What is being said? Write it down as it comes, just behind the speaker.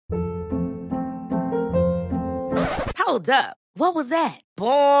Hold up. What was that?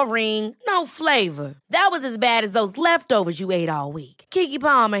 Boring. No flavor. That was as bad as those leftovers you ate all week. Keke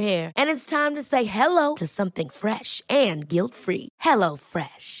Palmer here, and it's time to say hello to something fresh and guilt-free. Hello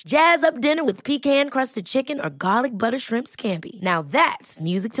Fresh. Jazz up dinner with pecan-crusted chicken or garlic butter shrimp scampi. Now that's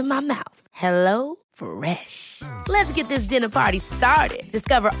music to my mouth. Hello Fresh. Let's get this dinner party started.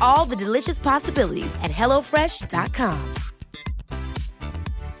 Discover all the delicious possibilities at hellofresh.com.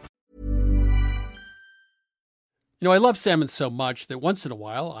 You know, I love salmon so much that once in a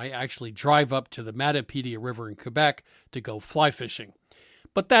while I actually drive up to the Matapedia River in Quebec to go fly fishing.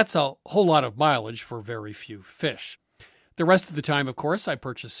 But that's a whole lot of mileage for very few fish. The rest of the time, of course, I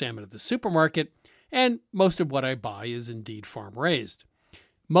purchase salmon at the supermarket, and most of what I buy is indeed farm-raised.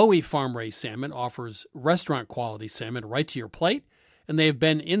 Mowi farm-raised salmon offers restaurant-quality salmon right to your plate, and they have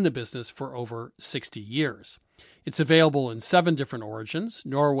been in the business for over 60 years. It's available in 7 different origins: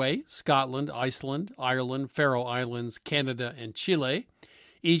 Norway, Scotland, Iceland, Ireland, Faroe Islands, Canada, and Chile.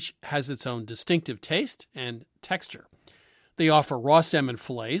 Each has its own distinctive taste and texture. They offer raw salmon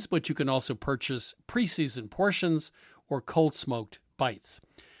fillets, but you can also purchase pre-seasoned portions or cold-smoked bites.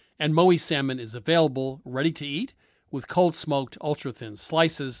 And Mowi salmon is available ready to eat with cold-smoked ultra-thin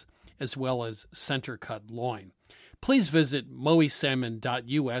slices as well as center-cut loin. Please visit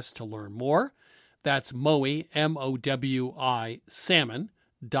mowisalmon.us to learn more. That's Mowi, M-O-W-I,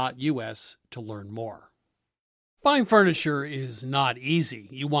 salmon.us to learn more. Buying furniture is not easy.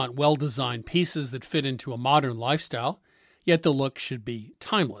 You want well-designed pieces that fit into a modern lifestyle, yet the look should be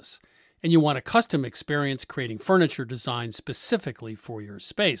timeless. And you want a custom experience creating furniture designed specifically for your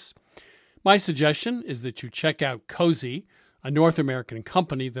space. My suggestion is that you check out Cozy, a North American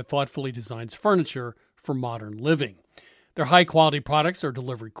company that thoughtfully designs furniture for modern living. Their high-quality products are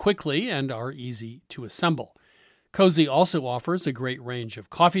delivered quickly and are easy to assemble. Cozy also offers a great range of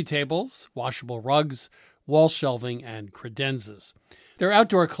coffee tables, washable rugs, wall shelving, and credenzas. Their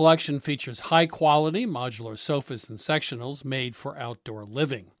outdoor collection features high-quality modular sofas and sectionals made for outdoor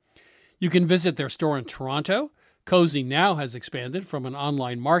living. You can visit their store in Toronto. Cozy now has expanded from an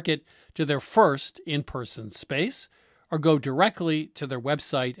online market to their first in-person space, or go directly to their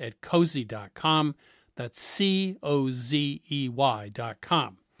website at cozy.com. That's COZEY.com.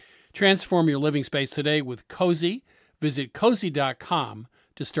 Transform your living space today with Cozy. Visit cozy.com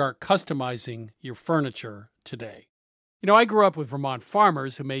to start customizing your furniture today. You know, I grew up with Vermont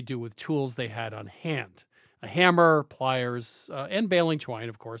farmers who made do with tools they had on hand: a hammer, pliers, and baling twine,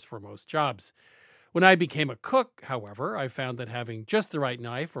 of course, for most jobs. When I became a cook, however, I found that having just the right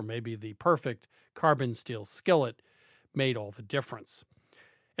knife, or maybe the perfect carbon steel skillet, made all the difference.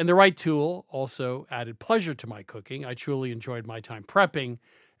 And the right tool also added pleasure to my cooking. I truly enjoyed my time prepping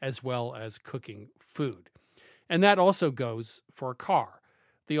as well as cooking food. And that also goes for a car.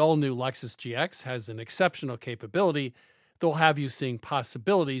 The all-new Lexus GX has an exceptional capability that will have you seeing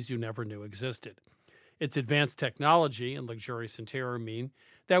possibilities you never knew existed. Its advanced technology and luxurious interior mean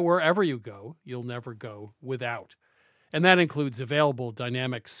that wherever you go, you'll never go without. And that includes available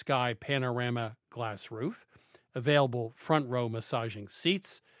dynamic sky panorama glass roof, available front row massaging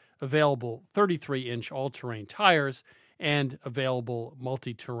seats, available 33-inch all-terrain tires, and available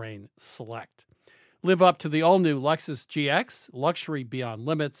multi-terrain select. Live up to the all-new Lexus GX, luxury beyond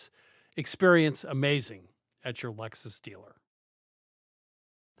limits. Experience amazing at your Lexus dealer.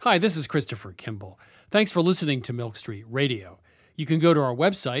 Hi, this is Christopher Kimball. Thanks for listening to Milk Street Radio. You can go to our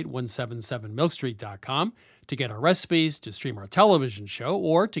website, 177milkstreet.com, to get our recipes, to stream our television show,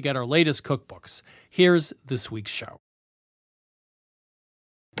 or to get our latest cookbooks. Here's this week's show.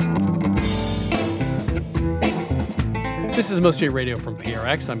 This is Milk Street Radio from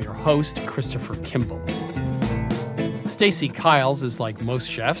PRX. I'm your host, Christopher Kimball. Stacey Kyles is like most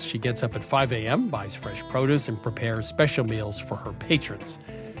chefs. She gets up at 5 a.m., buys fresh produce, and prepares special meals for her patrons.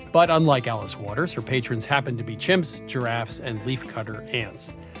 But unlike Alice Waters, her patrons happen to be chimps, giraffes, and leafcutter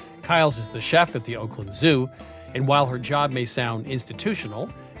ants. Kyles is the chef at the Oakland Zoo, and while her job may sound institutional,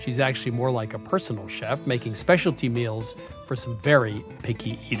 she's actually more like a personal chef, making specialty meals for some very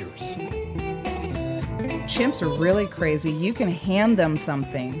picky eaters. Chimps are really crazy. You can hand them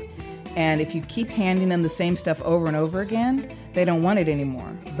something, and if you keep handing them the same stuff over and over again, they don't want it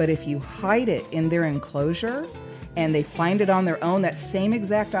anymore. But if you hide it in their enclosure and they find it on their own, that same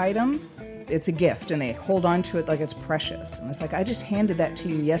exact item, it's a gift, and they hold on to it like it's precious. And it's like, I just handed that to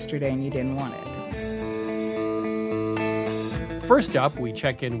you yesterday and you didn't want it. First up, we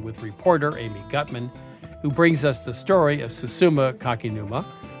check in with reporter Amy Gutman, who brings us the story of Susumu Kakinuma,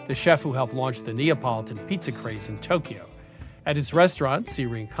 the chef who helped launch the Neapolitan pizza craze in Tokyo. At his restaurant,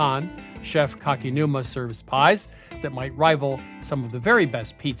 Sirin-kan, Chef Kakinuma serves pies that might rival some of the very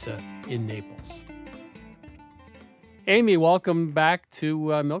best pizza in Naples. Amy, welcome back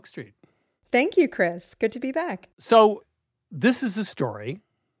to Milk Street. Thank you, Chris. Good to be back. So this is a story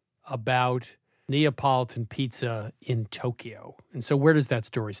about Neapolitan pizza in Tokyo. And so where does that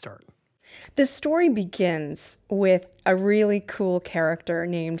story start? The story begins with a really cool character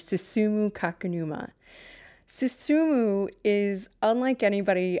named Susumu Kakunuma. Susumu is unlike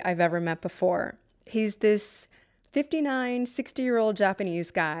anybody I've ever met before. He's this 59, 60-year-old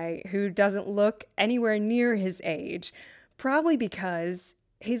Japanese guy who doesn't look anywhere near his age, probably because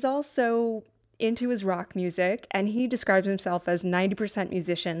he's also into his rock music, and he describes himself as 90%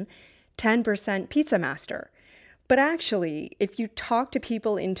 musician, 10% pizza master. But actually, if you talk to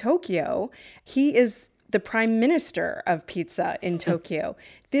people in Tokyo, he is the prime minister of pizza in Tokyo.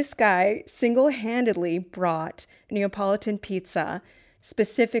 This guy single-handedly brought Neapolitan pizza,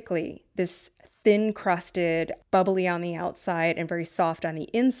 specifically this thin-crusted, bubbly on the outside and very soft on the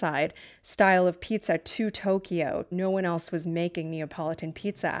inside style of pizza to Tokyo. No one else was making Neapolitan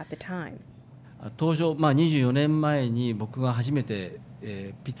pizza at the time. 当初、24年前に僕が初めて、ピ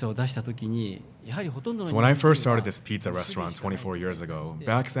ッツァを出した時に、やはりほとんどの So when I first started this pizza restaurant 24 years ago,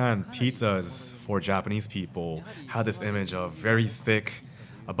 back then pizzas for Japanese people had this image of very thick,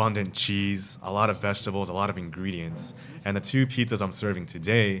 abundant cheese, a lot of vegetables, a lot of ingredients. And the two pizzas I'm serving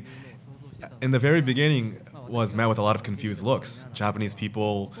today, in the very beginning, was met with a lot of confused looks. Japanese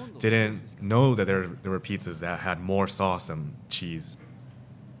people didn't know that there were pizzas that had more sauce and cheese.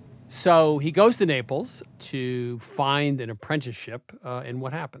 So he goes to Naples to find an apprenticeship, and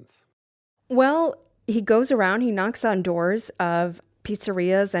what happens? Well, he goes around, he knocks on doors of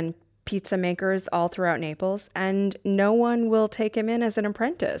pizzerias and pizza makers all throughout Naples, and no one will take him in as an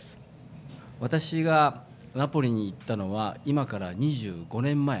apprentice. 私がナポリに行ったのは今から25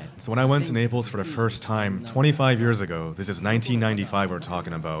年前。 So when I went to Naples for the first time 25 years ago, this is 1995 we're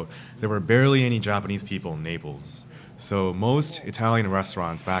talking about, there were barely any Japanese people in Naples. So most Italian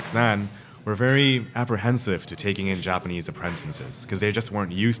restaurants back then were very apprehensive to taking in Japanese apprentices because they just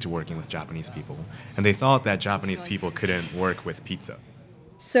weren't used to working with Japanese people. And they thought that Japanese people couldn't work with pizza.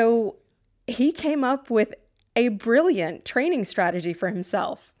 So he came up with a brilliant training strategy for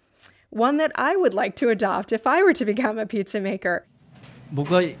himself. One that I would like to adopt if I were to become a pizza maker.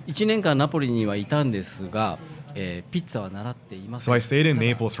 僕は1年間ナポリにはいたんですが、ピッツァは習っていません。 So I stayed in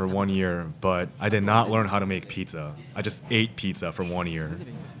Naples for 1 year, but I did not learn how to make pizza. I just ate pizza for 1 year.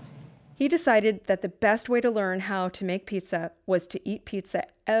 He decided that the best way to learn how to make pizza was to eat pizza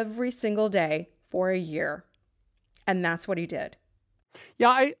every single day for a year. And that's what he did.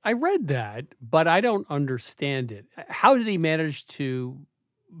 Yeah, I read that, but I don't understand it. How did he manage to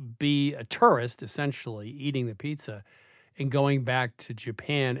be a tourist, essentially, eating the pizza and going back to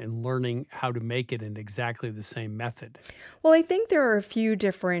Japan and learning how to make it in exactly the same method? Well, I think there are a few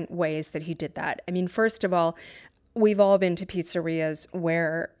different ways that he did that. I mean, first of all, we've all been to pizzerias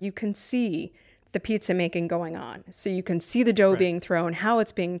where you can see the pizza making going on. So you can see the dough being thrown, how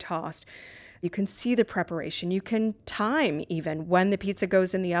it's being tossed. You can see the preparation. You can time even when the pizza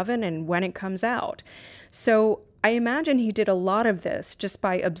goes in the oven and when it comes out. So I imagine he did a lot of this just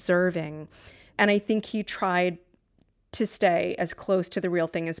by observing. And I think he tried to stay as close to the real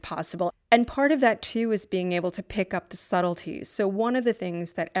thing as possible. And part of that, too, is being able to pick up the subtleties. So one of the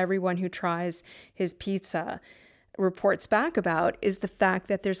things that everyone who tries his pizza reports back about is the fact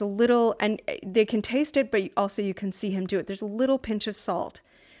that there's a little, and they can taste it, but also you can see him do it. There's a little pinch of salt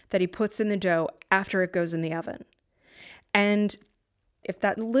that he puts in the dough after it goes in the oven. And if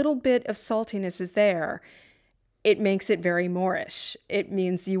that little bit of saltiness is there, it makes it very Moorish. It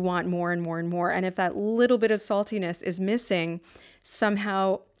means you want more and more and more. And if that little bit of saltiness is missing,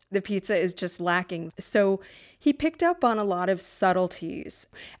 somehow the pizza is just lacking. So he picked up on a lot of subtleties.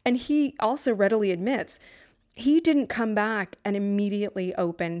 And he also readily admits he didn't come back and immediately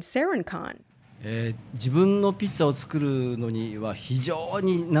open Serenkan. 自分のピッツァを作るのには非常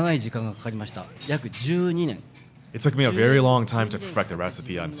に長い時間がかかりました。約12年。 It took me a very long time to perfect the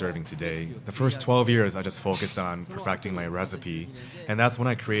recipe I'm serving today. The first 12 years, I just focused on perfecting my recipe. And that's when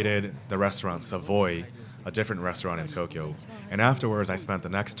I created the restaurant Savoy, a different restaurant in Tokyo. And afterwards, I spent the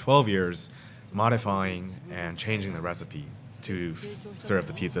next 12 years modifying and changing the recipe to serve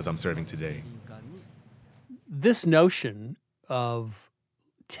the pizzas I'm serving today. This notion of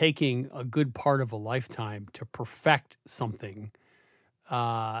taking a good part of a lifetime to perfect something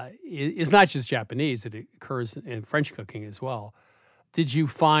is not just Japanese. It occurs in French cooking as well. Did you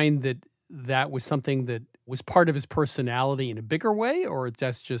find that that was something that was part of his personality in a bigger way, or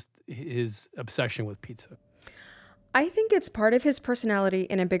that's just his obsession with pizza? I think it's part of his personality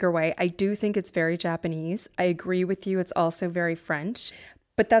in a bigger way. I do think it's very Japanese. I agree with you. It's also very French.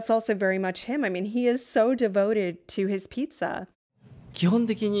 But that's also very much him. I mean, he is so devoted to his pizza. 基本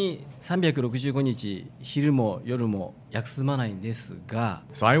的に365日昼も夜も休まないんですが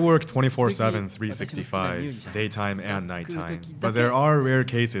So I work 24/7, 365, daytime and nighttime. But there are rare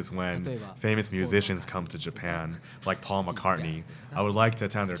cases when famous musicians come to Japan, like Paul McCartney. I would like to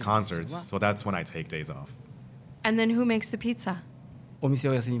attend their concerts, so that's when I take days off. And then who makes the pizza? お店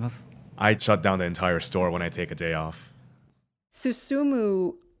を休みます I shut down the entire store when I take a day off.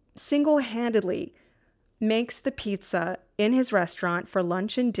 Susumu single-handedly makes the pizza in his restaurant for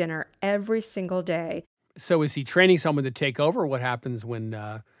lunch and dinner every single day. So is he training someone to take over? What happens when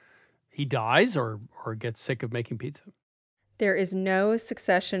he dies or gets sick of making pizza? There is no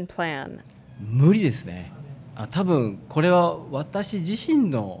succession plan. 無理ですね多分これは私自身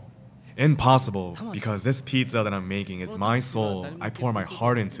の Impossible, because this pizza that I'm making is my soul. I pour my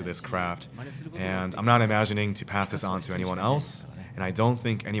heart into this craft, and I'm not imagining to pass this on to anyone else, and I don't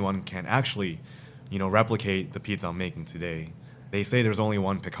think anyone can actually, replicate the pizza I'm making today. They say there's only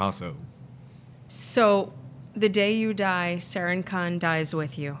one Picasso. So, the day you die, Saran-kan dies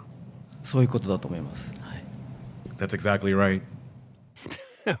with you. そういうことだと思います、はい、That's exactly right.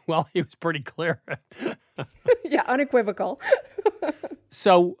 Well, he was pretty clear. Yeah, unequivocal.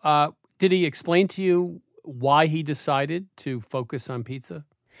 So did he explain to you why he decided to focus on pizza?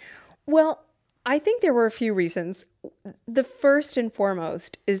 Well, I think there were a few reasons. The first and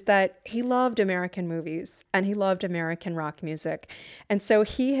foremost is that he loved American movies and he loved American rock music. And so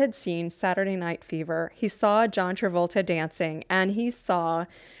he had seen Saturday Night Fever. He saw John Travolta dancing and he saw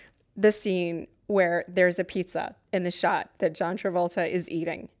the scene where there's a pizza in the shot that John Travolta is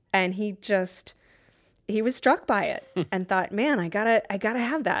eating. And he was struck by it and thought, man, I gotta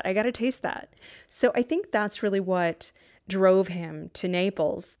have that. I gotta taste that. So I think that's really what drove him to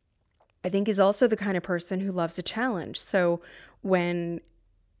Naples. I think he's also the kind of person who loves a challenge. So when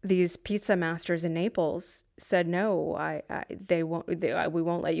these pizza masters in Naples said, no, we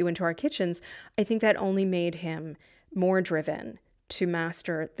won't let you into our kitchens, I think that only made him more driven to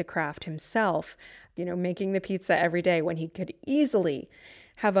master the craft himself, making the pizza every day when he could easily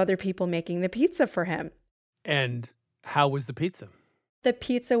have other people making the pizza for him. And how was the pizza? The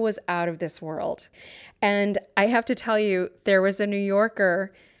pizza was out of this world. And I have to tell you, there was a New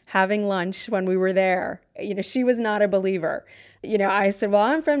Yorker having lunch when we were there. She was not a believer. I said, well,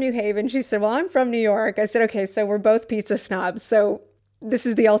 I'm from New Haven. She said, well, I'm from New York. I said, okay, so we're both pizza snobs. So this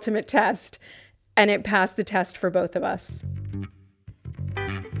is the ultimate test. And it passed the test for both of us.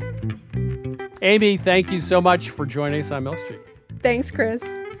 Amy, thank you so much for joining us on Milk Street. Thanks, Chris.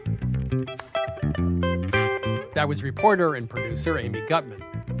 That was reporter and producer Amy Gutman.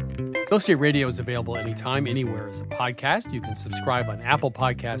 Milk Street Radio is available anytime, anywhere as a podcast. You can subscribe on Apple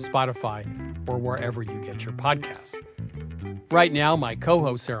Podcasts, Spotify, or wherever you get your podcasts. Right now, my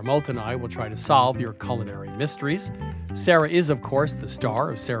co-host Sarah Moulton and I will try to solve your culinary mysteries. Sarah is, of course, the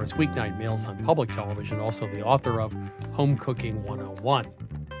star of Sarah's Weeknight Meals on public television, also the author of Home Cooking 101.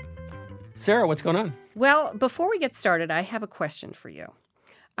 Sarah, what's going on? Well, before we get started, I have a question for you.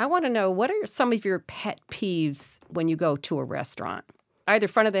 I want to know, what are some of your pet peeves when you go to a restaurant? Either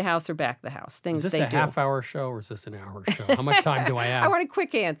front of the house or back of the house, things they do. Is this a half-hour show or is this an hour show? How much time do I have? I want a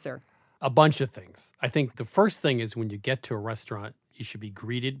quick answer. A bunch of things. I think the first thing is when you get to a restaurant, you should be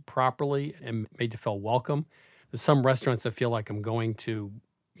greeted properly and made to feel welcome. There's some restaurants that feel like I'm going to,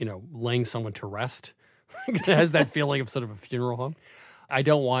 laying someone to rest. It has that feeling of sort of a funeral home. I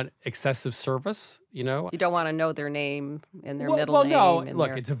don't want excessive service, You don't want to know their name and their middle name. Well, no,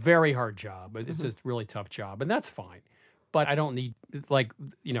 look, it's a very hard job. It's a really tough job, and that's fine. But I don't need,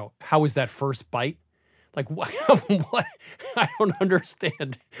 how was that first bite? Like, what? I don't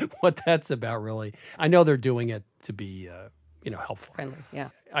understand what that's about, really. I know they're doing it to be, helpful. Friendly,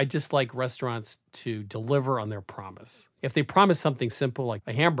 yeah. I just like restaurants to deliver on their promise. If they promise something simple like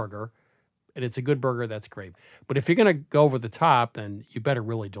a hamburger, and it's a good burger, that's great. But if you're going to go over the top, then you better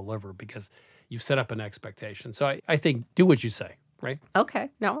really deliver because you've set up an expectation. So I think do what you say, right? Okay.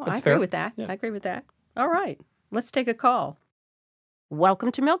 No, That's I fair. agree with that. Yeah. I agree with that. All right. Let's take a call.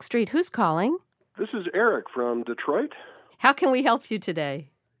 Welcome to Milk Street. Who's calling? This is Eric from Detroit. How can we help you today?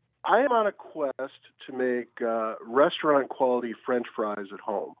 I am on a quest to make restaurant-quality French fries at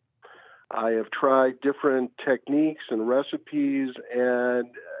home. I have tried different techniques and recipes, and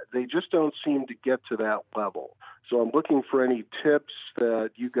they just don't seem to get to that level. So I'm looking for any tips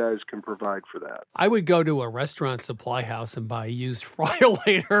that you guys can provide for that. I would go to a restaurant supply house and buy a used fryer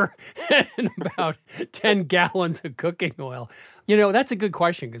later and about 10 gallons of cooking oil. That's a good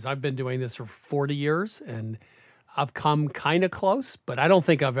question because I've been doing this for 40 years and I've come kind of close, but I don't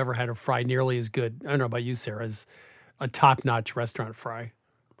think I've ever had a fry nearly as good, I don't know about you, Sarah, as a top-notch restaurant fry.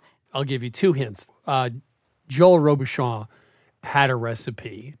 I'll give you 2 hints. Joel Robuchon had a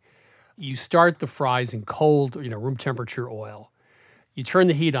recipe. You start the fries in cold, room temperature oil. You turn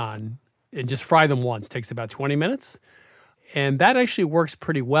the heat on and just fry them once. It takes about 20 minutes. And that actually works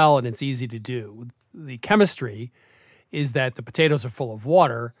pretty well, and it's easy to do. The chemistry is that the potatoes are full of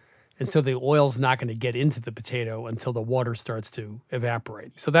water, and so the oil's not going to get into the potato until the water starts to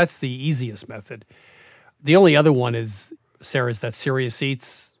evaporate. So that's the easiest method. The only other one is, Sarah, is that Serious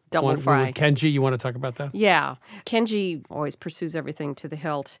Eats Double fry. with Kenji. You want to talk about that? Yeah. Kenji always pursues everything to the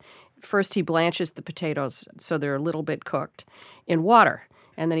hilt. First, he blanches the potatoes so they're a little bit cooked in water,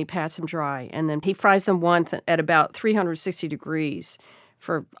 and then he pats them dry. And then he fries them once at about 360 degrees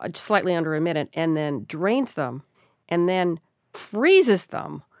for slightly under a minute, and then drains them, and then freezes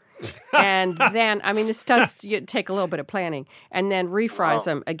them. And then, this does take a little bit of planning, and then refries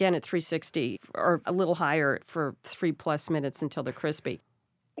them again at 360 or a little higher for 3+ minutes until they're crispy.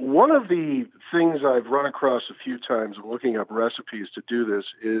 One of the things I've run across a few times when looking up recipes to do this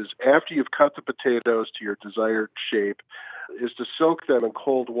is after you've cut the potatoes to your desired shape, is to soak them in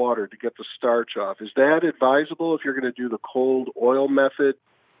cold water to get the starch off. Is that advisable if you're going to do the cold oil method?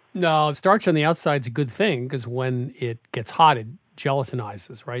 No, starch on the outside is a good thing because when it gets hot, it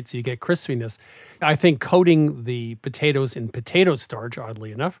gelatinizes, right? So you get crispiness. I think coating the potatoes in potato starch,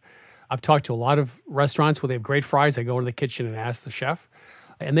 oddly enough, I've talked to a lot of restaurants where they have great fries. I go into the kitchen and ask the chef,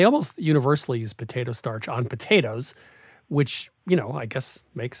 and they almost universally use potato starch on potatoes, which, I guess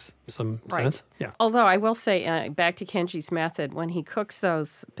makes some sense. Yeah. Although I will say, back to Kenji's method, when he cooks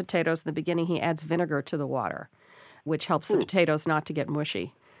those potatoes in the beginning, he adds vinegar to the water, which helps the potatoes not to get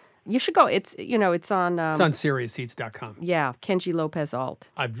mushy. You should go. It's on... it's on SeriousEats.com. Yeah, Kenji Lopez Alt.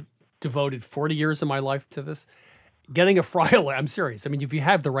 I've devoted 40 years of my life to this. Getting a fryer, I'm serious. If you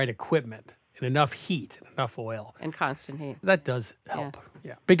have the right equipment and enough heat and enough oil. And constant heat. That does help.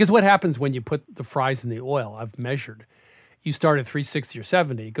 Yeah. Because what happens when you put the fries in the oil, I've measured, you start at 360 or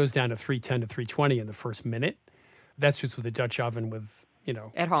 70, it goes down to 310 to 320 in the first minute. That's just with a Dutch oven with,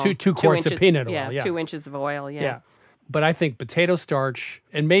 at home. two quarts of peanut oil. Yeah, 2 inches of oil, Yeah. But I think potato starch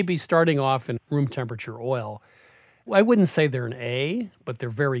and maybe starting off in room temperature oil, I wouldn't say they're an A, but they're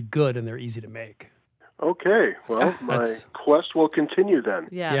very good and they're easy to make. Okay. Well, my quest will continue then.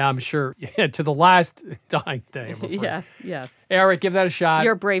 Yes. Yeah, I'm sure. Yeah, to the last dying day. I'm afraid. Yes. Eric, give that a shot.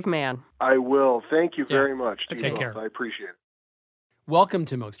 You're a brave man. I will. Thank you very much. Take care. I appreciate it. Welcome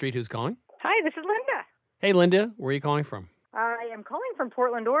to Milk Street. Who's calling? Hi, this is Linda. Hey, Linda. Where are you calling from? I am calling from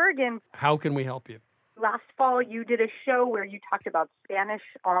Portland, Oregon. How can we help you? Last fall, you did a show where you talked about Spanish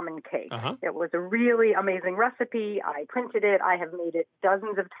almond cake. Uh-huh. It was a really amazing recipe. I printed it. I have made it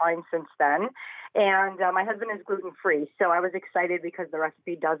dozens of times since then. And my husband is gluten-free, so I was excited because the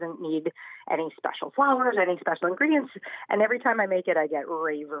recipe doesn't need any special flours, any special ingredients. And every time I make it, I get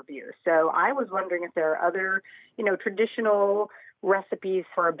rave reviews. So I was wondering if there are other, traditional recipes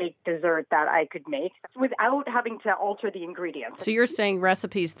for a baked dessert that I could make without having to alter the ingredients. So you're saying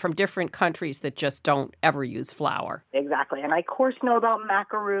recipes from different countries that just don't ever use flour. Exactly. And I, of course, know about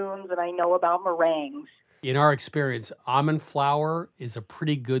macaroons and I know about meringues. In our experience, almond flour is a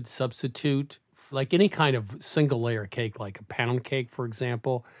pretty good substitute. Like any kind of single layer cake, like a pound cake, for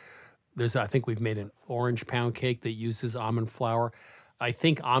example. I think we've made an orange pound cake that uses almond flour. I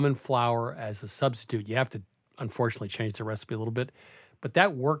think almond flour as a substitute, you have to unfortunately change the recipe a little bit, but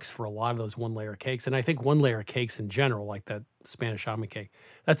that works for a lot of those one-layer cakes. And I think one-layer cakes in general, like that Spanish almond cake,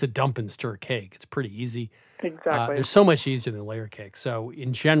 that's a dump and stir cake. It's pretty easy. Exactly. They're so much easier than layer cake. So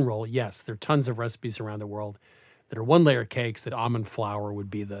in general, yes, there are tons of recipes around the world that are one-layer cakes that almond flour would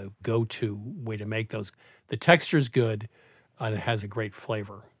be the go-to way to make those. The texture's good, and it has a great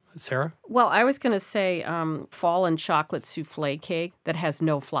flavor. Sarah? Well, I was going to say fallen chocolate souffle cake that has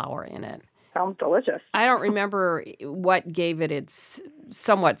no flour in it. Sounds delicious. I don't remember what gave it its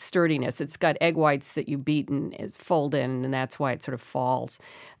somewhat sturdiness. It's got egg whites that you beat and fold in, and that's why it sort of falls.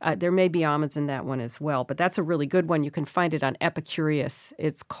 There may be almonds in that one as well, but that's a really good one. You can find it on Epicurious.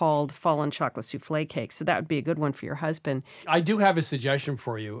 It's called Fallen Chocolate Souffle Cake, so that would be a good one for your husband. I do have a suggestion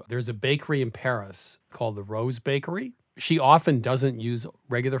for you. There's a bakery in Paris called the Rose Bakery. She often doesn't use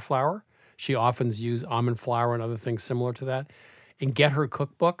regular flour. She often uses almond flour and other things similar to that. And get her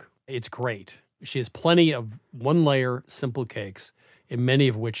cookbook. It's great. She has plenty of one-layer simple cakes, and many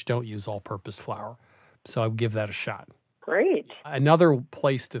of which don't use all-purpose flour. So I would give that a shot. Great. Another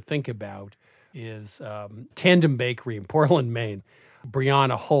place to think about is Tandem Bakery in Portland, Maine.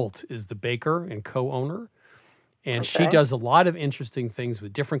 Brianna Holt is the baker and co-owner, and she does a lot of interesting things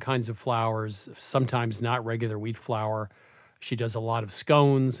with different kinds of flours, sometimes not regular wheat flour. She does a lot of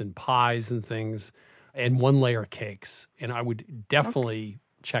scones and pies and things, and one-layer cakes. And I would definitely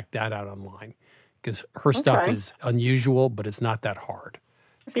check that out online because her stuff is unusual, but it's not that hard.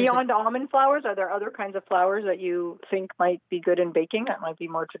 Beyond almond flours, are there other kinds of flours that you think might be good in baking that might be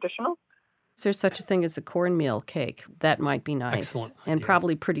more traditional? If there's such a thing as a cornmeal cake, that might be nice. Excellent and idea.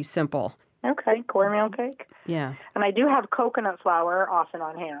 probably pretty simple. Okay, cornmeal cake. Yeah. And I do have coconut flour often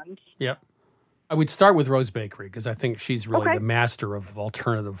on hand. Yep. I would start with Rose Bakery because I think she's really the master of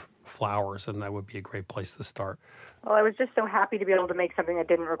alternative flours, and that would be a great place to start. Well, I was just so happy to be able to make something that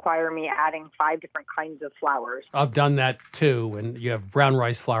didn't require me adding 5 different kinds of flours. I've done that too, and you have brown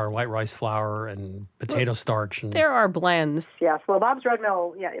rice flour, white rice flour, and potato starch. And There are blends. Yes, well, Bob's Red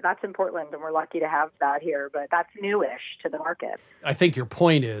Mill, that's in Portland, and we're lucky to have that here, but that's newish to the market. I think your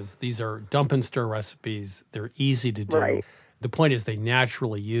point is these are dump and stir recipes. They're easy to do. Right. The point is they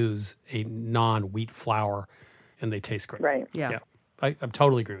naturally use a non-wheat flour, and they taste great. Right. Yeah. I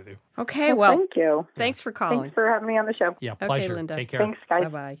totally agree with you. Okay, well, thank you. Thanks for calling. Thanks for having me on the show. Yeah, Okay, pleasure. Linda. Take care. Thanks, guys.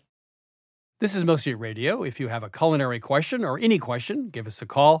 Bye-bye. This is Milk Street Radio. If you have a culinary question or any question, give us a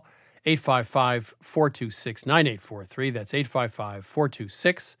call, 855-426-9843. That's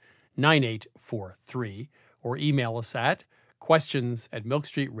 855-426-9843. Or email us at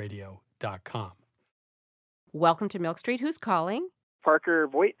questions@milkstreetradio.com. Welcome to Milk Street. Who's calling? Parker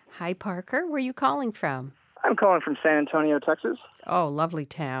Voigt. Hi, Parker. Where are you calling from? I'm calling from San Antonio, Texas. Oh, lovely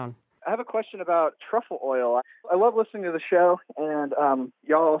town. I have a question about truffle oil. I love listening to the show, and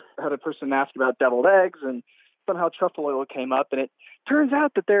y'all had a person ask about deviled eggs, and somehow truffle oil came up, and it turns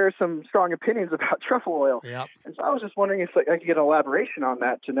out that there are some strong opinions about truffle oil. Yep. And so I was just wondering if I could get an elaboration on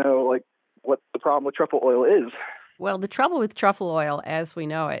that to know what the problem with truffle oil is. Well, the trouble with truffle oil, as we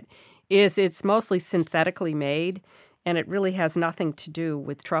know it, is it's mostly synthetically made, and it really has nothing to do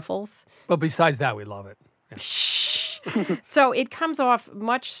with truffles. But besides that, we love it. So it comes off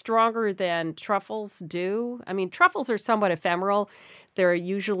much stronger than truffles do. I mean, truffles are somewhat ephemeral. They're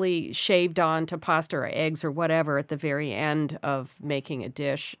usually shaved on to pasta or eggs or whatever at the very end of making a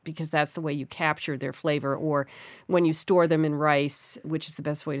dish because that's the way you capture their flavor. Or when you store them in rice, which is the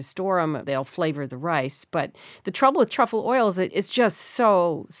best way to store them, they'll flavor the rice. But the trouble with truffle oil is it's just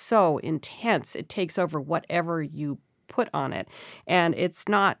so intense. It takes over whatever you put on it. And it's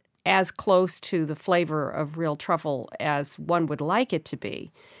not as close to the flavor of real truffle as one would like it to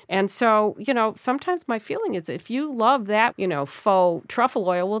be. And so, sometimes my feeling is if you love that, faux truffle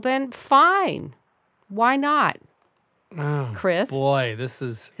oil, well then fine. Why not? Oh, Chris? Boy, this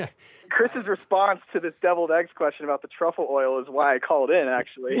is... Chris's response to this deviled eggs question about the truffle oil is why I called in,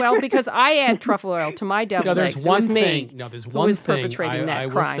 actually. Well, because I add truffle oil to my deviled eggs. There's one it was thing. me No, there's who one was thing perpetrating that I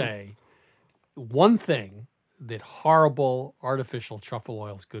will crime. say. One thing that horrible artificial truffle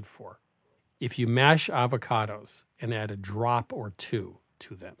oil is good for. If you mash avocados and add a drop or two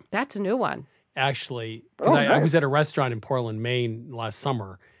to them. That's a new one. Actually, because I was at a restaurant in Portland, Maine last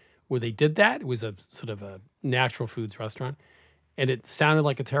summer where they did that. It was a sort of a natural foods restaurant. And it sounded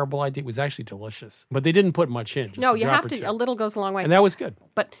like a terrible idea. It was actually delicious. But they didn't put much in. Just No, a you drop have or to. two. A little goes a long way. And that was good.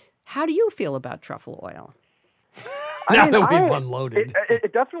 But how do you feel about truffle oil? Now that we've unloaded.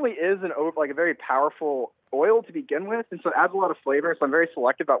 It definitely is a very powerful oil to begin with, and so it adds a lot of flavor, so I'm very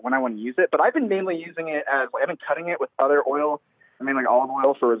selective about when I want to use it. But I've been mainly using it as, I've been cutting it with other oil, olive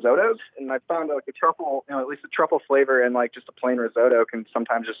oil for risottos, and I found the truffle, at least the truffle flavor and just a plain risotto can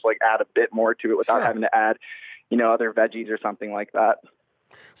sometimes just add a bit more to it without having to add, other veggies or something like that.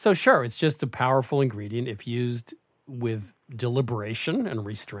 So sure, it's just a powerful ingredient if used with deliberation and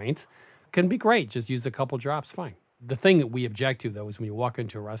restraint. Can be great. Just use a couple drops, fine. The thing that we object to, though, is when you walk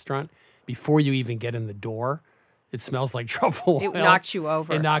into a restaurant, before you even get in the door, it smells like truffle oil. It knocks you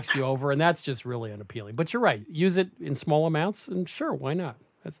over. It knocks you over, and that's just really unappealing. But you're right. Use it in small amounts, and sure, why not?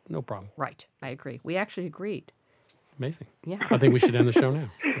 That's no problem. Right. I agree. We actually agreed. Amazing. Yeah. I think we should end the show now.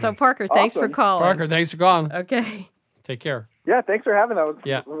 So, Parker, thanks for calling. Parker, thanks for calling. Okay. Take care. Yeah, thanks for having that.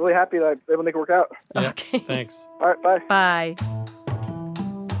 Yeah. I'm really happy that I was able to make it work out. Yeah, Okay. thanks. All right, bye. Bye.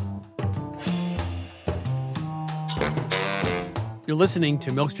 You're listening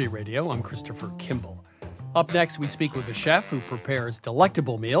to Milk Street Radio. I'm Christopher Kimball. Up next, we speak with a chef who prepares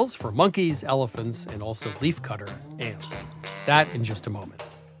delectable meals for monkeys, elephants, and also leafcutter ants. That in just a moment.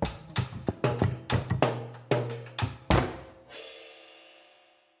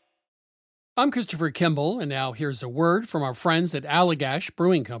 I'm Christopher Kimball, and now here's a word from our friends at Allagash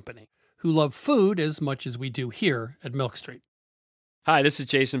Brewing Company, who love food as much as we do here at Milk Street. Hi, this is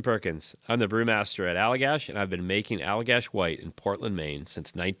Jason Perkins. I'm the brewmaster at Allagash, and I've been making Allagash White in Portland, Maine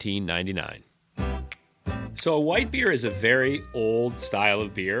since 1999. So a white beer is a very old style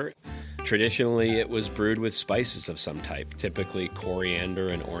of beer. Traditionally, it was brewed with spices of some type, typically coriander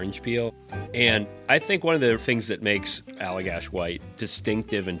and orange peel. And I think one of the things that makes Allagash White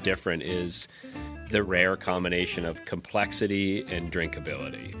distinctive and different is the rare combination of complexity and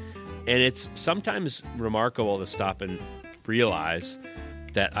drinkability. And it's sometimes remarkable to stop and realize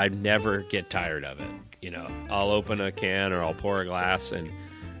that I never get tired of it. You know, I'll open a can or I'll pour a glass, and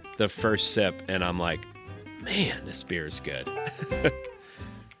the first sip, and I'm like, man, this beer is good.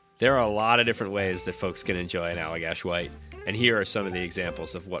 There are a lot of different ways that folks can enjoy an Allagash White, and here are some of the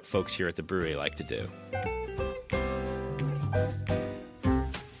examples of what folks here at the brewery like to do.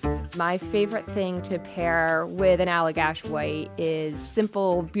 My favorite thing to pair with an Allagash White is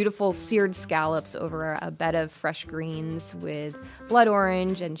simple, beautiful seared scallops over a bed of fresh greens with blood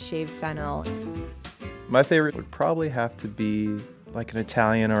orange and shaved fennel. My favorite would probably have to be like an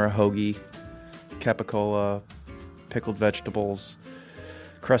Italian or a hoagie, capicola, pickled vegetables,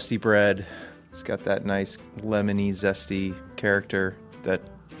 crusty bread. It's got that nice lemony, zesty character that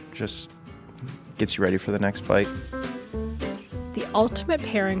just gets you ready for the next bite. The ultimate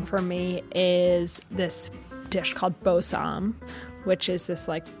pairing for me is this dish called Bossam, which is this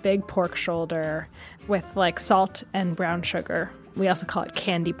like big pork shoulder with like salt and brown sugar. We also call it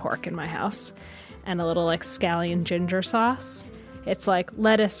candy pork in my house, and a little like scallion ginger sauce. It's like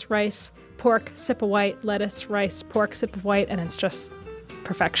lettuce, rice, pork, sip of white, lettuce, rice, pork, sip of white, and it's just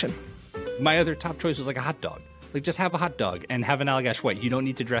perfection. My other top choice was like a hot dog. Like, just have a hot dog and have an Allagash White. You don't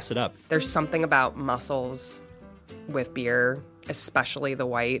need to dress it up. There's something about mussels with beer, especially the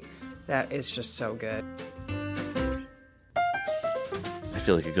white, that is just so good. I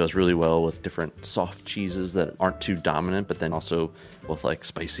feel like it goes really well with different soft cheeses that aren't too dominant, but then also with like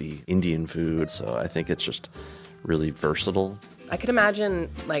spicy Indian food. So I think it's just really versatile. I could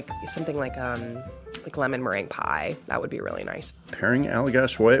imagine like something like lemon meringue pie. That would be really nice. Pairing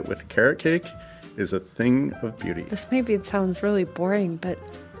Allagash White with carrot cake is a thing of beauty. This maybe it sounds really boring, but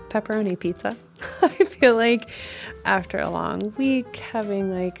pepperoni pizza. I feel like after a long week,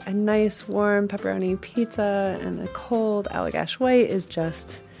 having like a nice warm pepperoni pizza and a cold Allagash White is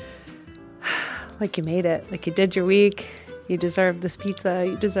just like you made it. Like you did your week. You deserve this pizza.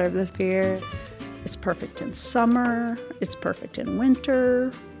 You deserve this beer. It's perfect in summer. It's perfect in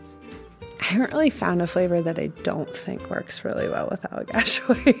winter. I haven't really found a flavor that I don't think works really well with Allagash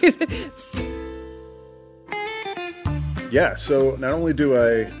White. Yeah, so not only do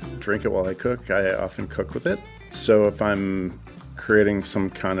I drink it while I cook, I often cook with it. So if I'm creating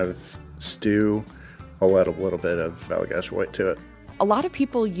some kind of stew, I'll add a little bit of Allagash White to it. A lot of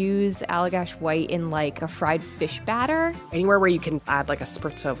people use Allagash White in like a fried fish batter. Anywhere where you can add like a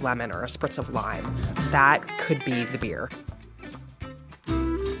spritz of lemon or a spritz of lime, that could be the beer.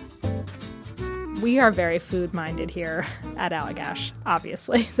 We are very food-minded here at Allagash,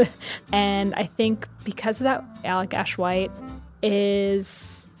 obviously. And I think because of that, Allagash White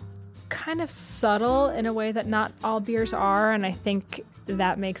is kind of subtle in a way that not all beers are, and I think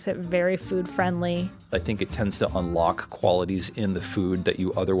that makes it very food-friendly. I think it tends to unlock qualities in the food that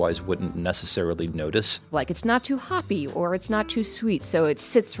you otherwise wouldn't necessarily notice. Like it's not too hoppy or it's not too sweet, so it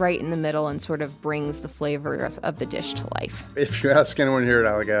sits right in the middle and sort of brings the flavors of the dish to life. If you ask anyone here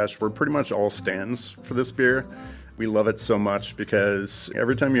at Allagash, we're pretty much all stands for this beer. We love it so much because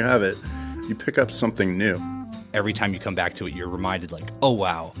every time you have it, you pick up something new. Every time you come back to it, you're reminded like, oh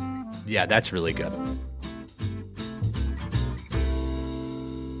wow, yeah, that's really good.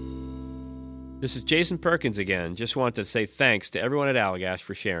 This is Jason Perkins again. Just want to say thanks to everyone at Allagash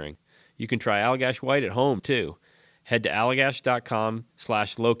for sharing. You can try Allagash White at home, too. Head to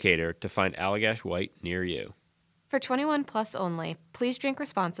allagash.com/locator to find Allagash White near you. For 21 plus only, please drink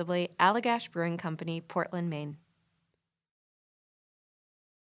responsibly. Allagash Brewing Company, Portland, Maine.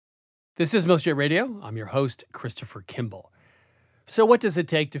 This is Milk Street Radio. I'm your host, Christopher Kimball. So what does it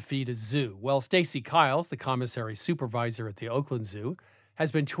take to feed a zoo? Well, Stacy Kyles, the commissary supervisor at the Oakland Zoo, has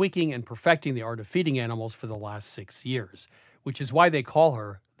been tweaking and perfecting the art of feeding animals for the last 6 years, which is why they call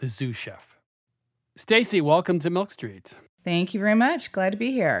her the zoo chef. Stacy, welcome to Milk Street. Thank you very much. Glad to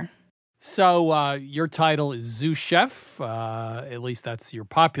be here. So your title is zoo chef. At least that's your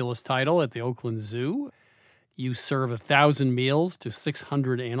populous title at the Oakland Zoo. You serve 1,000 meals to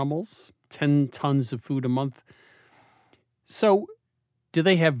 600 animals, 10 tons of food a month. So do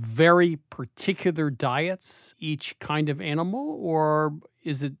they have very particular diets, each kind of animal, or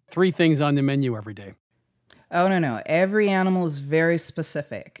is it 3 things on the menu every day? Oh, no. Every animal is very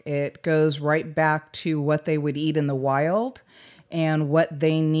specific. It goes right back to what they would eat in the wild and what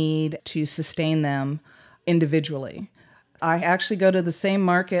they need to sustain them individually. I actually go to the same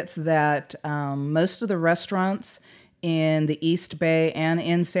markets that most of the restaurants in the East Bay and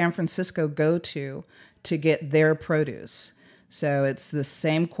in San Francisco go to get their produce. So it's the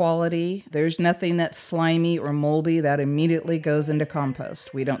same quality. There's nothing that's slimy or moldy that immediately goes into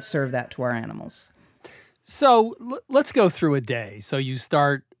compost. We don't serve that to our animals. So let's go through a day. So you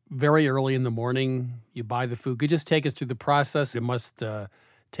start very early in the morning, you buy the food. Could you just take us through the process? It must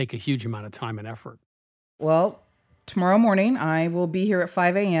take a huge amount of time and effort. Well, tomorrow morning I will be here at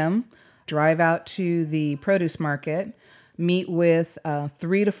 5 a.m., drive out to the produce market, meet with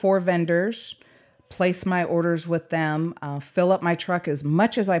 3 to 4 vendors, place my orders with them, fill up my truck as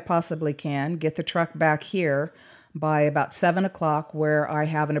much as I possibly can, get the truck back here by about 7 o'clock where I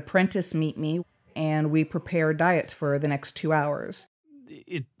have an apprentice meet me and we prepare diets for the next 2 hours.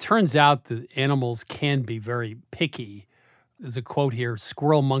 It turns out that animals can be very picky. There's a quote here,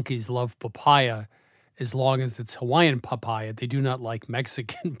 squirrel monkeys love papaya as long as it's Hawaiian papaya. They do not like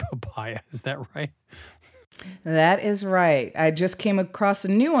Mexican papaya. Is that right? That is right. I just came across a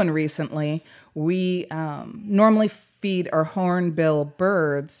new one recently. We normally feed our hornbill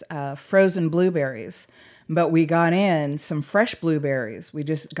birds frozen blueberries, but we got in some fresh blueberries. We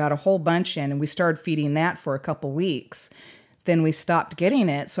just got a whole bunch in, and we started feeding that for a couple weeks. Then we stopped getting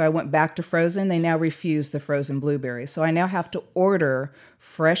it, so I went back to frozen. They now refuse the frozen blueberries. So I now have to order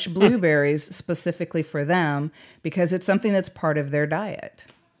fresh blueberries specifically for them because it's something that's part of their diet.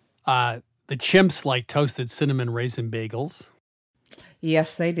 The chimps like toasted cinnamon raisin bagels.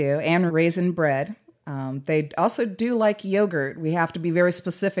 Yes, they do, and raisin bread. They also do like yogurt. We have to be very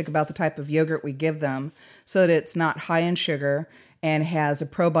specific about the type of yogurt we give them so that it's not high in sugar and has a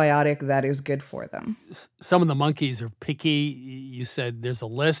probiotic that is good for them. Some of the monkeys are picky. You said there's a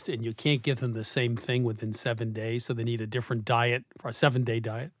list and you can't give them the same thing within 7 days, so they need a different diet for a 7-day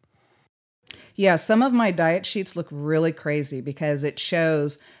diet. Yeah, some of my diet sheets look really crazy because it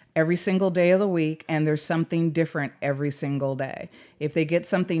shows every single day of the week and there's something different every single day. If they get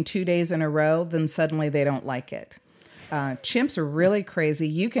something 2 days in a row, then suddenly they don't like it. Chimps are really crazy.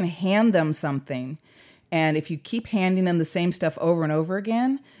 You can hand them something, and if you keep handing them the same stuff over and over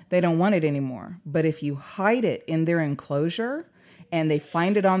again, they don't want it anymore. But if you hide it in their enclosure and they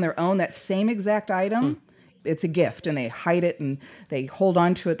find it on their own, that same exact item, it's a gift, and they hide it and they hold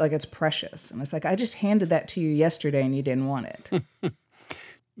on to it like it's precious. And it's like, I just handed that to you yesterday and you didn't want it.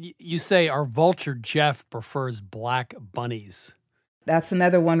 You say our vulture Jeff prefers black bunnies. That's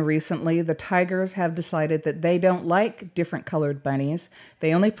another one recently. The tigers have decided that they don't like different colored bunnies.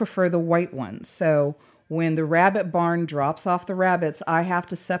 They only prefer the white ones. So when the rabbit barn drops off the rabbits, I have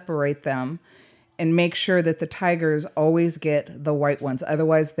to separate them and make sure that the tigers always get the white ones.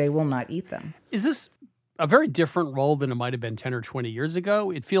 Otherwise, they will not eat them. Is this a very different role than it might have been 10 or 20 years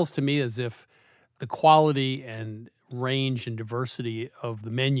ago? It feels to me as if the quality and range and diversity of the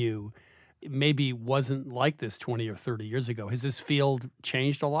menu maybe wasn't like this 20 or 30 years ago. Has this field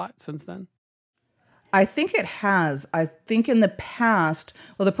changed a lot since then? I think it has. I think in the past,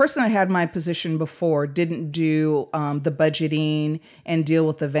 well, the person that had my position before didn't do the budgeting and deal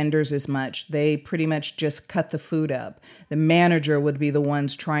with the vendors as much. They pretty much just cut the food up. The manager would be the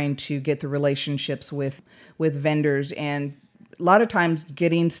ones trying to get the relationships with vendors, and a lot of times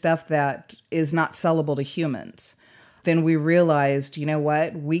getting stuff that is not sellable to humans. Then we realized, you know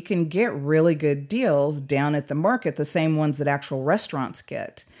what, we can get really good deals down at the market, the same ones that actual restaurants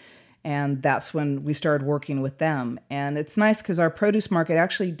get. And that's when we started working with them. And it's nice because our produce market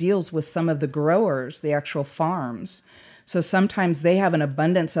actually deals with some of the growers, the actual farms. So sometimes they have an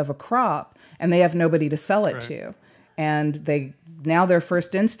abundance of a crop and they have nobody to sell it to. And now their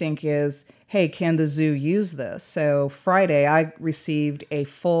first instinct is, hey, can the zoo use this? So Friday, I received a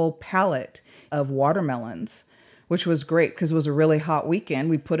full pallet of watermelons, which was great because it was a really hot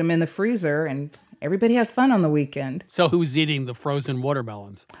weekend. We put them in the freezer and everybody had fun on the weekend. So who's eating the frozen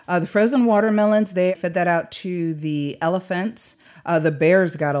watermelons? The frozen watermelons, they fed that out to the elephants. The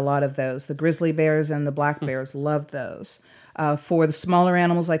bears got a lot of those. The grizzly bears and the black bears loved those. For the smaller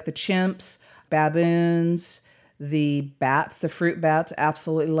animals like the chimps, baboons, the bats, the fruit bats,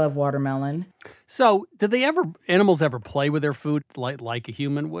 absolutely love watermelon. So did animals ever play with their food like a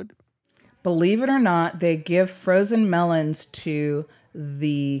human would? Believe it or not, they give frozen melons to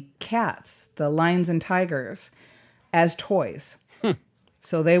the cats, the lions and tigers, as toys.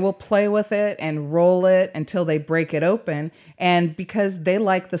 So they will play with it and roll it until they break it open. And because they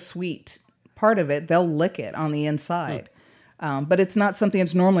like the sweet part of it, they'll lick it on the inside. But it's not something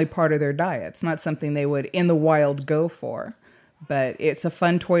that's normally part of their diet. It's not something they would in the wild go for. But it's a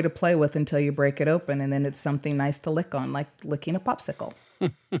fun toy to play with until you break it open. And then it's something nice to lick on, like licking a popsicle.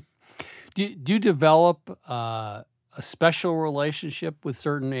 Do you develop a special relationship with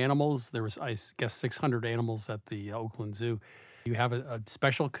certain animals? There was, I guess, 600 animals at the Oakland Zoo. Do you have a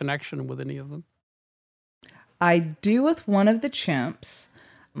special connection with any of them? I do with one of the chimps.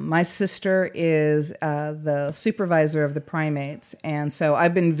 My sister is the supervisor of the primates, and so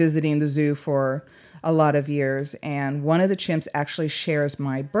I've been visiting the zoo for a lot of years, and one of the chimps actually shares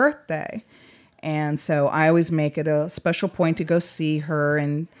my birthday. And so I always make it a special point to go see her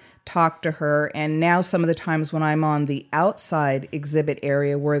and talk to her. And now some of the times when I'm on the outside exhibit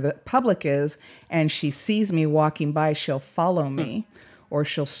area where the public is and she sees me walking by, she'll follow me or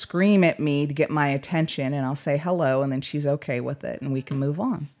she'll scream at me to get my attention, and I'll say hello, and then she's okay with it and we can move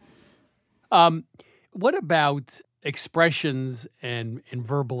on. What about expressions and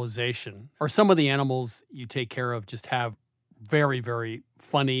verbalization? Are some of the animals you take care of just have very, very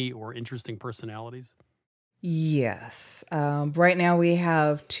funny or interesting personalities? Yes. Right now we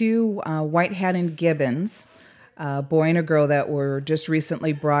have two white-hatted gibbons, a boy and a girl that were just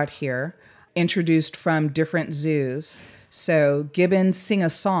recently brought here, introduced from different zoos. So gibbons sing a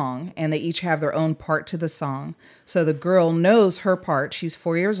song, and they each have their own part to the song. So the girl knows her part. She's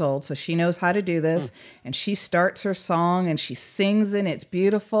 4 years old, so she knows how to do this. And she starts her song, and she sings it, and it's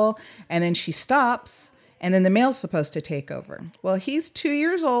beautiful. And then she stops, and then the male's supposed to take over. Well, he's 2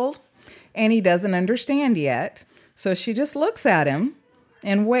 years old, and he doesn't understand yet. So she just looks at him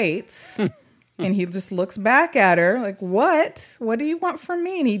and waits. And he just looks back at her like, what? What do you want from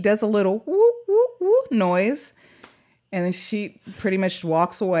me? And he does a little whoop, whoop, whoop noise. And then she pretty much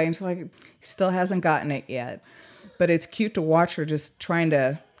walks away, and she's like, he still hasn't gotten it yet. But it's cute to watch her just trying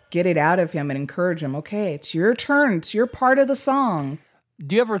to get it out of him and encourage him. Okay, it's your turn. It's your part of the song.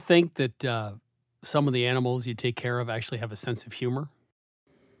 Do you ever think that some of the animals you take care of actually have a sense of humor?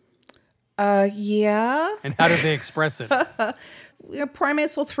 Yeah. And how do they express it?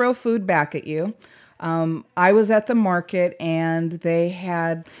 Primates will throw food back at you. I was at the market, and they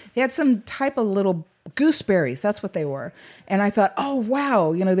had some type of little gooseberries. That's what they were. And I thought, oh,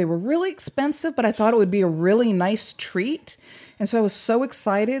 wow, they were really expensive, but I thought it would be a really nice treat. And so I was so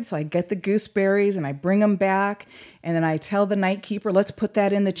excited. So I get the gooseberries and I bring them back. And then I tell the night keeper, let's put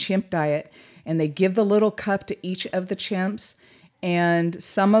that in the chimp diet. And they give the little cup to each of the chimps. And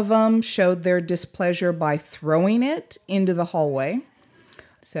some of them showed their displeasure by throwing it into the hallway.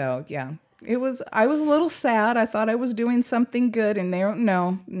 So, yeah. I was a little sad. I thought I was doing something good, and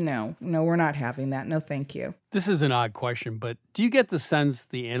no, we're not having that. No, thank you. This is an odd question, but do you get the sense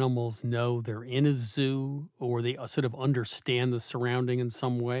the animals know they're in a zoo, or they sort of understand the surrounding in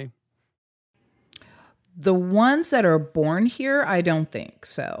some way? The ones that are born here, I don't think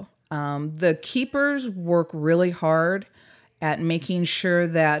so. The keepers work really hard at making sure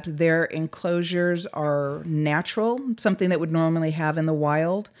that their enclosures are natural, something that would normally have in the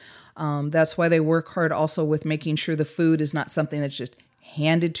wild. That's why they work hard also with making sure the food is not something that's just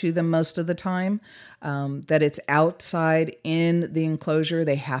handed to them most of the time, that it's outside in the enclosure.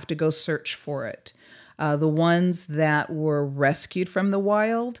 They have to go search for it. The ones that were rescued from the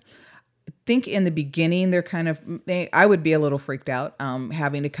wild, I think in the beginning, I would be a little freaked out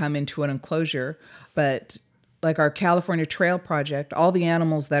having to come into an enclosure, but like our California Trail Project, all the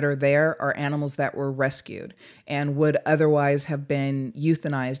animals that are there are animals that were rescued and would otherwise have been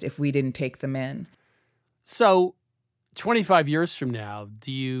euthanized if we didn't take them in. So 25 years from now,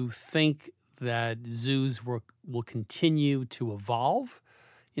 do you think that zoos will continue to evolve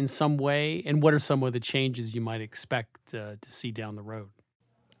in some way? And what are some of the changes you might expect to see down the road?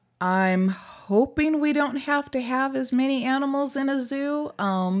 I'm hoping we don't have to have as many animals in a zoo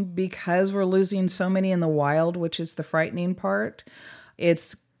because we're losing so many in the wild, which is the frightening part.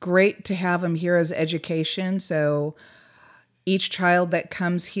 It's great to have them here as education. So each child that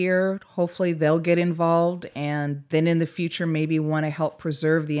comes here, hopefully they'll get involved and then in the future maybe want to help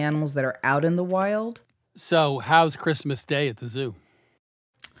preserve the animals that are out in the wild. So how's Christmas Day at the zoo?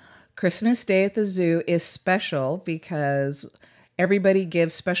 Christmas Day at the zoo is special because everybody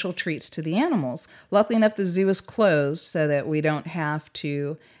gives special treats to the animals. Luckily enough, the zoo is closed so that we don't have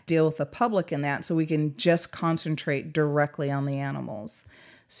to deal with the public in that, so we can just concentrate directly on the animals.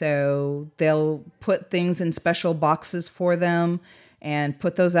 So they'll put things in special boxes for them and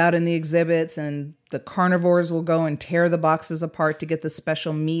put those out in the exhibits, and the carnivores will go and tear the boxes apart to get the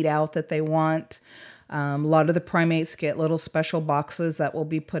special meat out that they want. A lot of the primates get little special boxes that will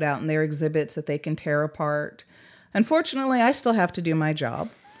be put out in their exhibits that they can tear apart. Unfortunately, I still have to do my job.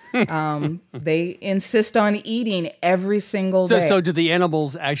 They insist on eating every single day. So do the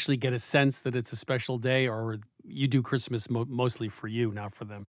animals actually get a sense that it's a special day, or you do Christmas mostly for you, not for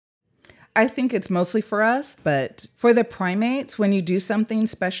them? I think it's mostly for us, but for the primates, when you do something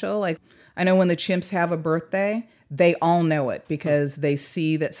special, like I know when the chimps have a birthday, they all know it because they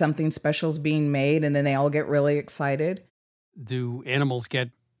see that something special is being made, and then they all get really excited. Do animals get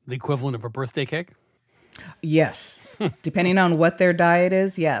the equivalent of a birthday cake? Yes. Depending on what their diet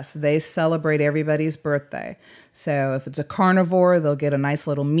is, yes, they celebrate everybody's birthday. So if it's a carnivore, they'll get a nice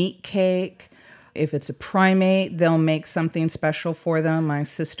little meat cake. If it's a primate, they'll make something special for them. My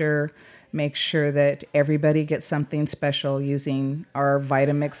sister makes sure that everybody gets something special using our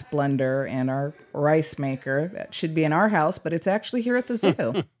Vitamix blender and our rice maker. That should be in our house, but it's actually here at the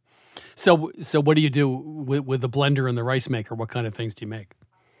zoo. So what do you do with the blender and the rice maker? What kind of things do you make?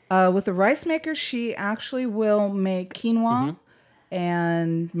 With the rice maker, she actually will make quinoa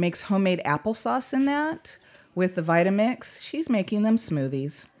and makes homemade applesauce in that. With the Vitamix, she's making them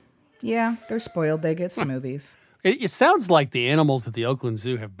smoothies. Yeah, they're spoiled. They get smoothies. It sounds like the animals at the Oakland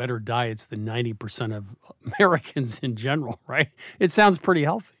Zoo have better diets than 90% of Americans in general, right? It sounds pretty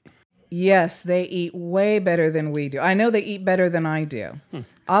healthy. Yes, they eat way better than we do. I know they eat better than I do.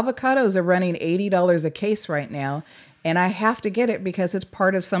 Avocados are running $80 a case right now, and I have to get it because it's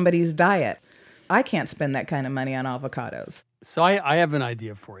part of somebody's diet. I can't spend that kind of money on avocados. So I have an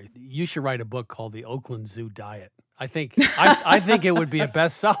idea for you. You should write a book called The Oakland Zoo Diet. I think it would be a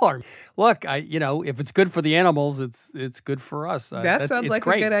bestseller. Look, if it's good for the animals, it's good for us. That sounds like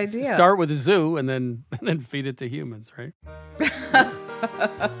great. A good idea. Start with a zoo and then feed it to humans, right?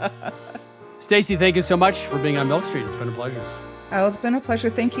 Stacy, thank you so much for being on Milk Street. It's been a pleasure. Oh, it's been a pleasure.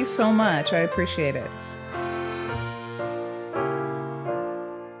 Thank you so much. I appreciate it.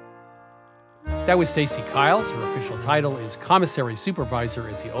 That was Stacy Kyles. Her official title is Commissary Supervisor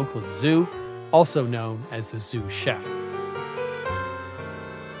at the Oakland Zoo, also known as the Zoo Chef.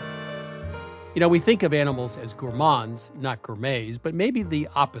 We think of animals as gourmands, not gourmets, but maybe the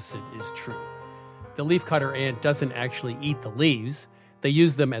opposite is true. The leafcutter ant doesn't actually eat the leaves. They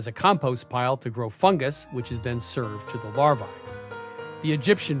use them as a compost pile to grow fungus, which is then served to the larvae. The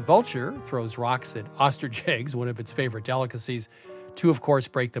Egyptian vulture throws rocks at ostrich eggs, one of its favorite delicacies, to, of course,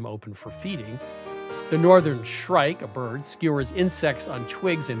 break them open for feeding. The northern shrike, a bird, skewers insects on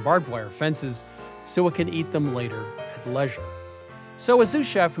twigs and barbed wire fences so it can eat them later at leisure. So a zoo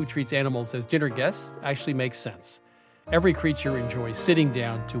chef who treats animals as dinner guests actually makes sense. Every creature enjoys sitting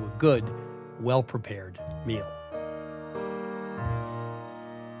down to a good, well-prepared meal.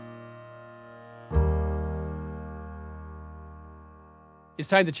 It's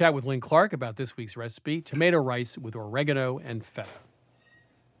time to chat with Lynn Clark about this week's recipe, tomato rice with oregano and feta.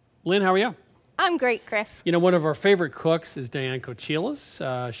 Lynn, how are you? I'm great, Chris. One of our favorite cooks is Diane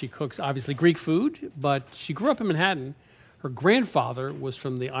Kochilas. She cooks, obviously, Greek food, but she grew up in Manhattan. Her grandfather was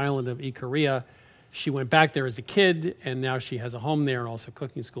from the island of Ikaria. She went back there as a kid, and now she has a home there and also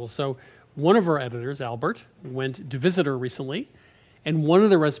cooking school. So one of our editors, Albert, went to visit her recently, and one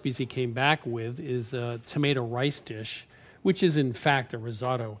of the recipes he came back with is a tomato rice dish, which is, in fact, a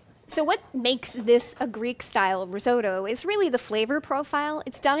risotto. So what makes this a Greek-style risotto is really the flavor profile.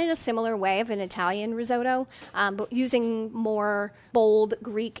 It's done in a similar way of an Italian risotto, but using more bold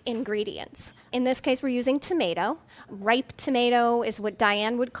Greek ingredients. In this case, we're using tomato. Ripe tomato is what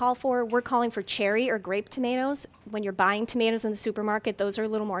Diane would call for. We're calling for cherry or grape tomatoes. When you're buying tomatoes in the supermarket, those are a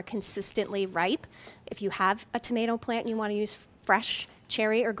little more consistently ripe. If you have a tomato plant and you want to use fresh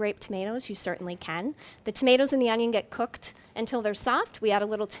cherry or grape tomatoes, you certainly can. The tomatoes and the onion get cooked until they're soft. We add a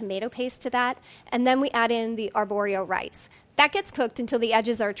little tomato paste to that, and then we add in the arborio rice. That gets cooked until the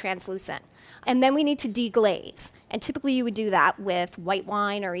edges are translucent. And then we need to deglaze. And typically you would do that with white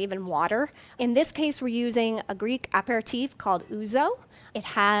wine or even water. In this case, we're using a Greek aperitif called ouzo. It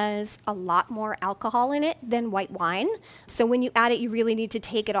has a lot more alcohol in it than white wine. So when you add it, you really need to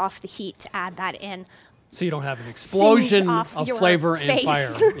take it off the heat to add that in. So you don't have an explosion of flavor face. and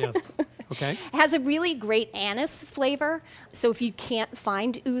fire. Yes. Okay. It has a really great anise flavor. So if you can't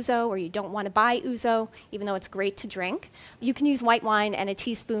find ouzo or you don't want to buy ouzo, even though it's great to drink, you can use white wine and a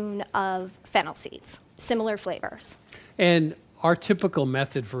teaspoon of fennel seeds. Similar flavors. And our typical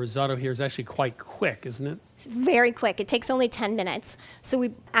method for risotto here is actually quite quick, isn't it? Very quick. It takes only 10 minutes. So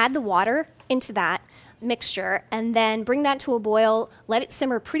we add the water into that mixture and then bring that to a boil, let it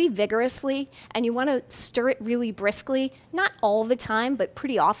simmer pretty vigorously, and you want to stir it really briskly, not all the time, but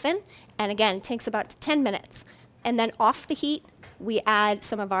pretty often. And again, it takes about 10 minutes. And then off the heat, we add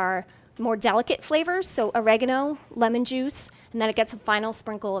some of our more delicate flavors, so oregano, lemon juice, and then it gets a final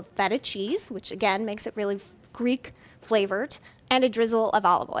sprinkle of feta cheese, which again makes it really Greek flavored, and a drizzle of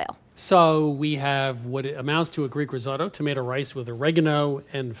olive oil. So we have what it amounts to a Greek risotto, tomato rice with oregano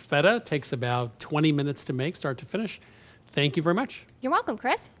and feta. It takes about 20 minutes to make, start to finish. Thank you very much. You're welcome,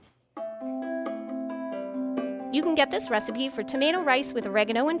 Chris. You can get this recipe for tomato rice with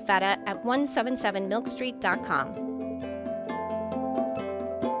oregano and feta at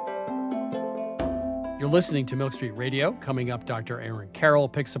 177milkstreet.com. You're listening to Milk Street Radio. Coming up, Dr. Erin Carroll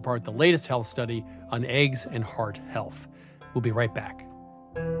picks apart the latest health study on eggs and heart health. We'll be right back.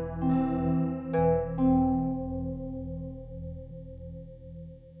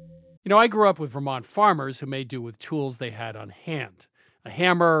 You know, I grew up with Vermont farmers who made do with tools they had on hand. A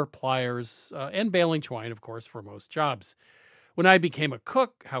hammer, pliers, and baling twine, of course, for most jobs. When I became a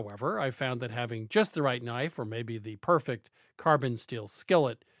cook, however, I found that having just the right knife or maybe the perfect carbon steel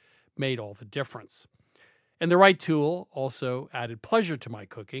skillet made all the difference. And the right tool also added pleasure to my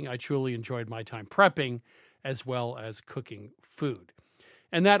cooking. I truly enjoyed my time prepping as well as cooking food.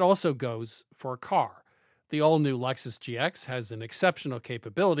 And that also goes for a car. The all-new Lexus GX has an exceptional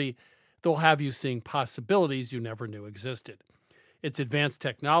capability that will have you seeing possibilities you never knew existed. Its advanced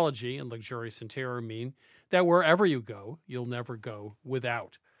technology and luxurious interior mean that wherever you go, you'll never go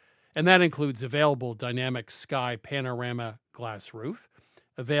without. And that includes available dynamic sky panorama glass roof,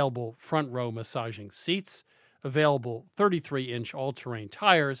 available front row massaging seats, available 33-inch all-terrain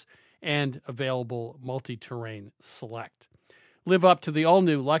tires, and available multi-terrain select. Live up to the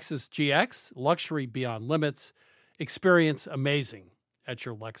all-new Lexus GX, luxury beyond limits. Experience amazing at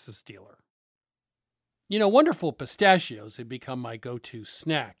your Lexus dealer. You know, wonderful pistachios have become my go-to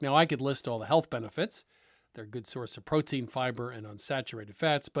snack. Now, I could list all the health benefits. They're a good source of protein, fiber, and unsaturated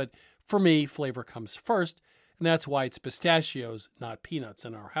fats, but for me, flavor comes first, and that's why it's pistachios, not peanuts,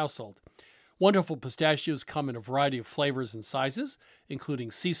 in our household. Wonderful pistachios come in a variety of flavors and sizes, including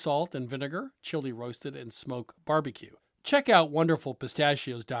sea salt and vinegar, chili roasted, and smoke barbecue. Check out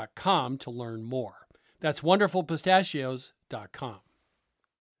wonderfulpistachios.com to learn more. That's wonderfulpistachios.com.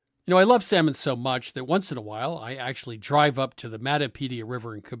 You know, I love salmon so much that once in a while I actually drive up to the Matapedia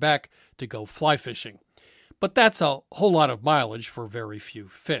River in Quebec to go fly fishing. But that's a whole lot of mileage for very few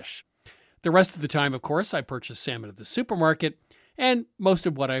fish. The rest of the time, of course, I purchase salmon at the supermarket, and most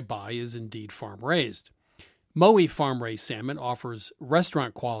of what I buy is indeed farm-raised. Mowi farm-raised salmon offers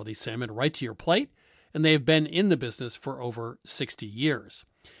restaurant-quality salmon right to your plate, and they have been in the business for over 60 years.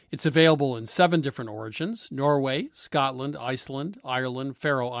 It's available in 7 different origins: Norway, Scotland, Iceland, Ireland,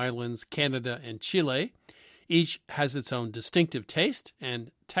 Faroe Islands, Canada, and Chile. Each has its own distinctive taste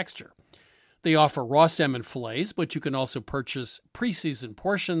and texture. They offer raw salmon fillets, but you can also purchase pre-seasoned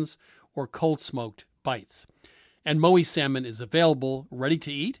portions or cold-smoked bites. And Mowi salmon is available ready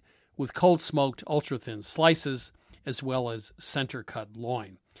to eat with cold-smoked ultra-thin slices as well as center-cut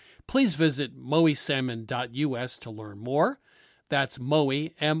loin. Please visit mowisalmon.us to learn more. That's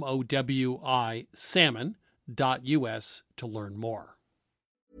Mowi, M-O-W-I, salmon.us to learn more.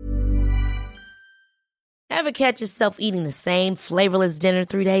 Ever catch yourself eating the same flavorless dinner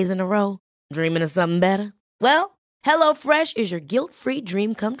 3 days in a row? Dreaming of something better? Well, HelloFresh is your guilt-free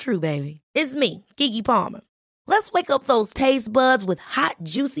dream come true, baby. It's me, Keke Palmer. Let's wake up those taste buds with hot,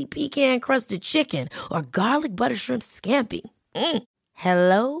 juicy pecan-crusted chicken or garlic butter shrimp scampi.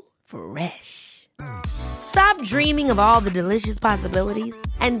 Hello Fresh. Stop dreaming of all the delicious possibilities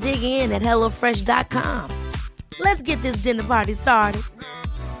and dig in at HelloFresh.com. Let's get this dinner party started.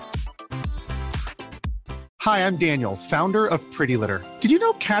 Hi, I'm Daniel, founder of Pretty Litter. Did you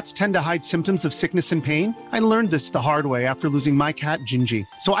know cats tend to hide symptoms of sickness and pain? I learned this the hard way after losing my cat, Gingy.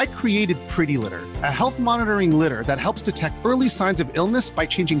 So I created Pretty Litter, a health monitoring litter that helps detect early signs of illness by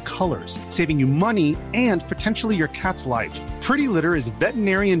changing colors, saving you money and potentially your cat's life. Pretty Litter is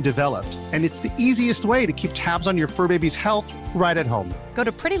veterinarian developed, and it's the easiest way to keep tabs on your fur baby's health right at home. Go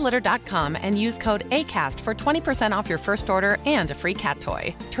to prettylitter.com and use code ACAST for 20% off your first order and a free cat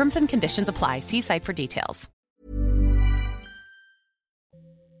toy. Terms and conditions apply. See site for details.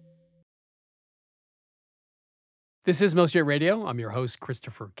 This is Milk Street Radio. I'm your host,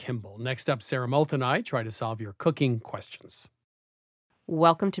 Christopher Kimball. Next up, Sarah Moulton and I try to solve your cooking questions.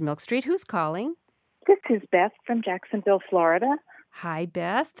 Welcome to Milk Street. Who's calling? This is Beth from Jacksonville, Florida. Hi,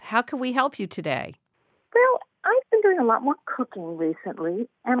 Beth. How can we help you today? Well, I've been doing a lot more cooking recently,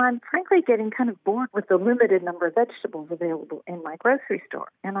 and I'm frankly getting kind of bored with the limited number of vegetables available in my grocery store.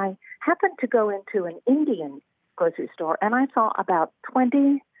 And I happened to go into an Indian grocery store, and I saw about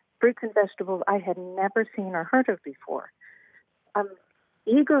 20 fruits and vegetables I had never seen or heard of before. I'm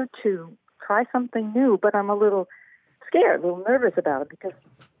eager to try something new, but I'm a little scared, a little nervous about it because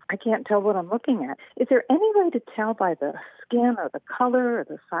I can't tell what I'm looking at. Is there any way to tell by the skin or the color or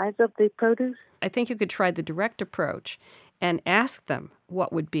the size of the produce? I think you could try the direct approach and ask them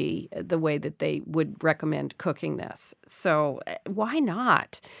what would be the way that they would recommend cooking this. So why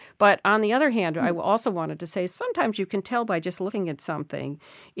not? But on the other hand, I also wanted to say sometimes you can tell by just looking at something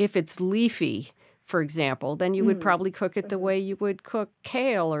if it's leafy for example, then you would probably cook it the way you would cook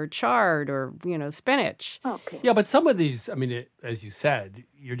kale or chard or, spinach. Okay. Yeah, but some of these, as you said,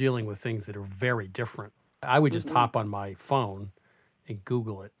 you're dealing with things that are very different. I would just hop on my phone and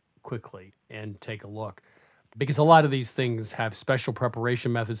Google it quickly and take a look. Because a lot of these things have special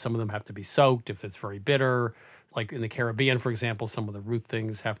preparation methods. Some of them have to be soaked if it's very bitter. Like in the Caribbean, for example, some of the root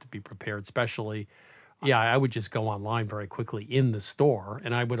things have to be prepared specially. Yeah, I would just go online very quickly in the store,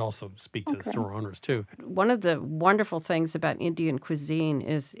 and I would also speak to the store owners too. One of the wonderful things about Indian cuisine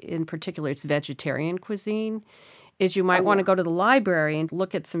is, in particular, it's vegetarian cuisine, is you might want to go to the library and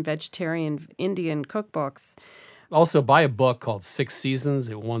look at some vegetarian Indian cookbooks. Also, buy a book called Six Seasons.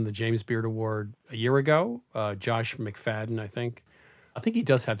 It won the James Beard Award a year ago. Josh McFadden, I think. I think he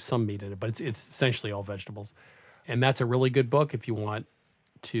does have some meat in it, but it's essentially all vegetables. And that's a really good book if you want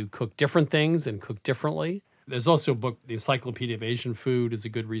to cook different things and cook differently. There's also a book, The Encyclopedia of Asian Food is a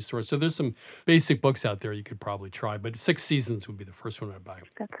good resource. So there's some basic books out there you could probably try, but Six Seasons would be the first one I'd buy.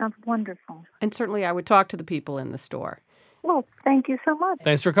 That sounds wonderful. And certainly I would talk to the people in the store. Well, thank you so much.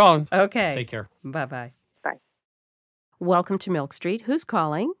 Thanks for calling. Okay. Take care. Bye-bye. Bye. Welcome to Milk Street. Who's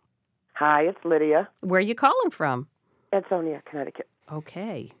calling? Hi, it's Lydia. Where are you calling from? Ansonia, Connecticut.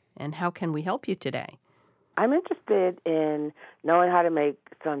 Okay. And how can we help you today? I'm interested in knowing how to make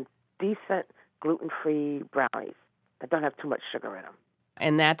some decent gluten-free brownies that don't have too much sugar in them.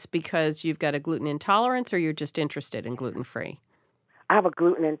 And that's because you've got a gluten intolerance or you're just interested in gluten-free? I have a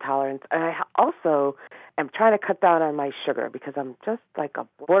gluten intolerance, and I also am trying to cut down on my sugar because I'm just like a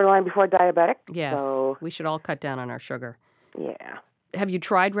borderline before diabetic. Yes, so, we should all cut down on our sugar. Yeah. Have you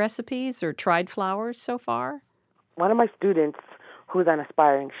tried recipes or tried flours so far? One of my students, who's an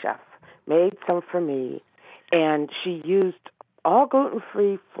aspiring chef, made some for me, and she used all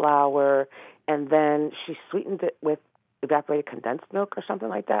gluten-free flour, and then she sweetened it with evaporated condensed milk or something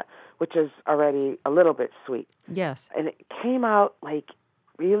like that, which is already a little bit sweet. Yes. And it came out like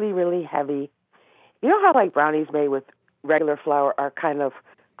really, really heavy. You know how like brownies made with regular flour are kind of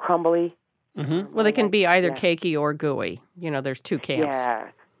crumbly? Mm-hmm. Well, they can be either cakey or gooey. There's two camps. Yeah.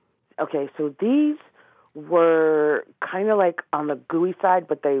 Okay, so these were kind of like on the gooey side,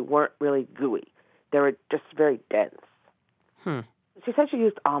 but they weren't really gooey. They were just very dense. She said she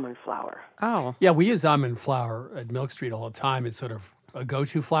used almond flour. Oh. Yeah, we use almond flour at Milk Street all the time. It's sort of a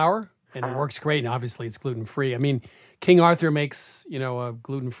go-to flour, and it works great. And obviously, it's gluten-free. King Arthur makes, a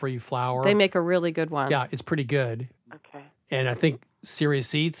gluten-free flour. They make a really good one. Yeah, it's pretty good. Okay. And I think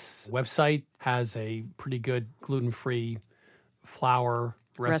Serious Eats website has a pretty good gluten-free flour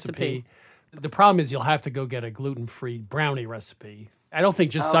recipe. The problem is you'll have to go get a gluten-free brownie recipe. I don't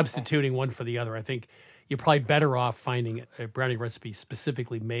think just substituting one for the other. I think you're probably better off finding a brownie recipe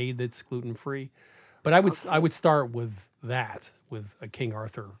specifically made that's gluten-free. But I would start with that, with a King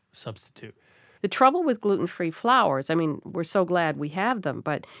Arthur substitute. The trouble with gluten-free flours, we're so glad we have them,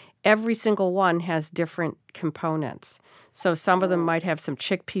 but every single one has different components. So some of them might have some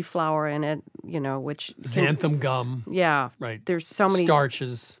chickpea flour in it, which... Xanthan gum. Yeah. Right. There's so many...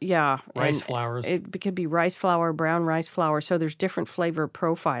 Starches. Yeah. Rice flours. It could be rice flour, brown rice flour. So there's different flavor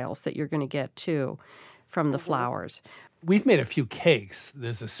profiles that you're going to get, too, from the flours. We've made a few cakes.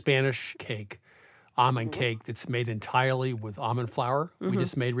 There's a Spanish cake, almond cake, that's made entirely with almond flour we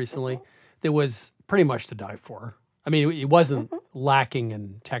just made recently. That was pretty much to die for. It wasn't lacking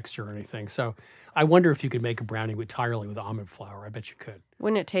in texture or anything. So I wonder if you could make a brownie entirely with almond flour. I bet you could.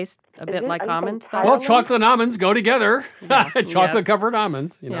 Wouldn't it taste a bit like almonds, though? Well, chocolate and almonds go together. Yeah. Chocolate-covered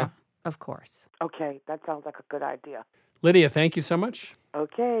almonds, Yeah, of course. Okay, that sounds like a good idea. Lydia, thank you so much.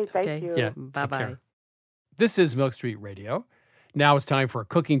 Okay, thank you. Yeah, bye-bye. This is Milk Street Radio. Now it's time for a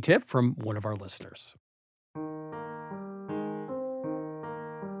cooking tip from one of our listeners.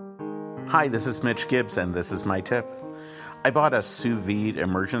 Hi, this is Mitch Gibbs, and this is my tip. I bought a sous vide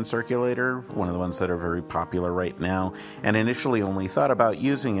immersion circulator, one of the ones that are very popular right now, and initially only thought about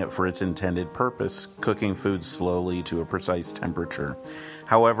using it for its intended purpose, cooking food slowly to a precise temperature.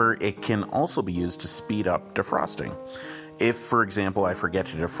 However, it can also be used to speed up defrosting. If, for example, I forget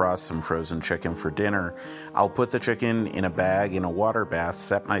to defrost some frozen chicken for dinner, I'll put the chicken in a bag in a water bath,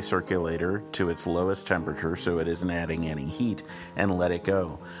 set my circulator to its lowest temperature so it isn't adding any heat, and let it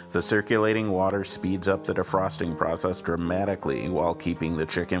go. The circulating water speeds up the defrosting process dramatically while keeping the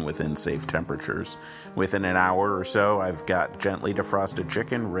chicken within safe temperatures. Within an hour or so, I've got gently defrosted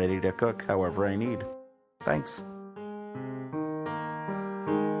chicken ready to cook however I need. Thanks.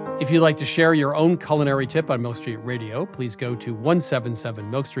 If you'd like to share your own culinary tip on Milk Street Radio, please go to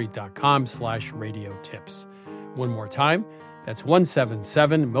 177milkstreet.com/radio tips. One more time, that's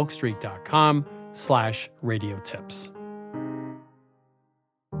 177milkstreet.com/radio tips.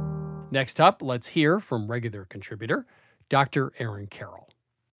 Next up, let's hear from regular contributor, Dr. Aaron Carroll.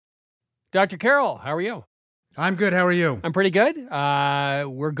 Dr. Carroll, how are you? I'm good. How are you? I'm pretty good.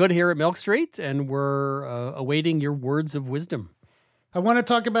 We're good here at Milk Street, and we're awaiting your words of wisdom. I want to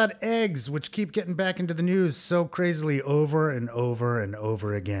talk about eggs, which keep getting back into the news so crazily over and over and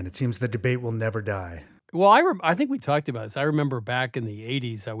over again. It seems the debate will never die. Well, I think we talked about this. I remember back in the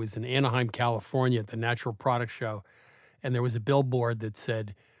 80s, I was in Anaheim, California at the Natural Products Show, and there was a billboard that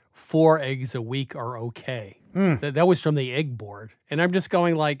said, 4 eggs a week are okay. That was from the Egg Board. And I'm just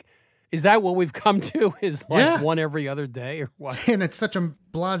going like, is that what we've come to? Is like one every other day or what? And it's such a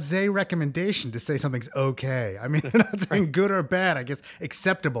blasé recommendation to say something's okay. I mean, they're not saying good or bad, I guess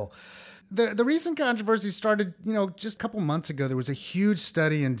acceptable. The recent controversy started, just a couple months ago. There was a huge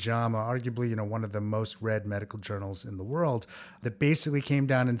study in JAMA, arguably, one of the most read medical journals in the world, that basically came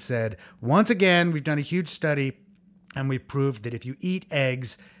down and said, once again, we've done a huge study and we've proved that if you eat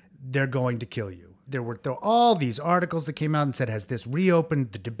eggs, they're going to kill you. There were all these articles that came out and said, has this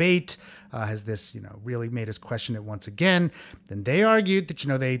reopened the debate? Has this, really made us question it once again? Then they argued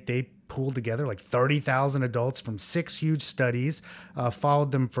that, they pooled together like 30,000 adults from 6 huge studies,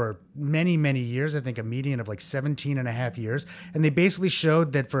 followed them for many, many years, I think a median of like 17 and a half years. And they basically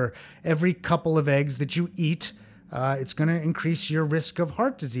showed that for every couple of eggs that you eat, it's going to increase your risk of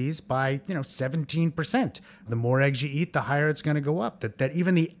heart disease by, 17%. The more eggs you eat, the higher it's going to go up. That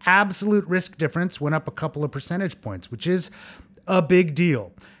even the absolute risk difference went up a couple of percentage points, which is a big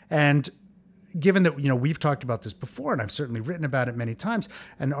deal. And given that, we've talked about this before, and I've certainly written about it many times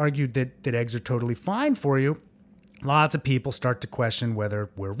and argued that eggs are totally fine for you, lots of people start to question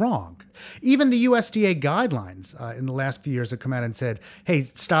whether we're wrong. Even the USDA guidelines in the last few years have come out and said, hey,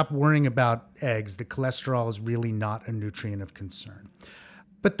 stop worrying about eggs. The cholesterol is really not a nutrient of concern.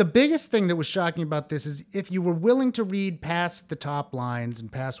 But the biggest thing that was shocking about this is if you were willing to read past the top lines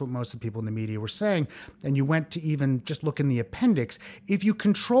and past what most of the people in the media were saying, and you went to even just look in the appendix, if you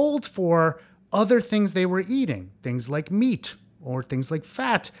controlled for other things they were eating, things like meat, or things like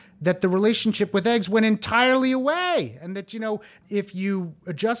fat, that the relationship with eggs went entirely away. And that, if you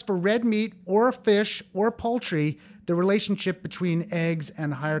adjust for red meat or fish or poultry, the relationship between eggs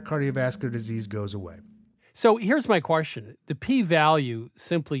and higher cardiovascular disease goes away. So here's my question. The p-value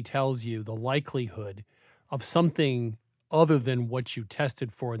simply tells you the likelihood of something other than what you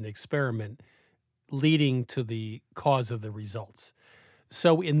tested for in the experiment leading to the cause of the results.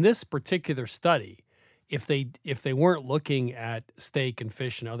 So in this particular study, if they weren't looking at steak and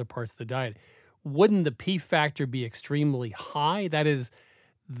fish and other parts of the diet, wouldn't the P factor be extremely high? That is,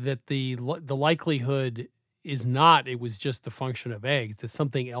 that the likelihood is not it was just the function of eggs, that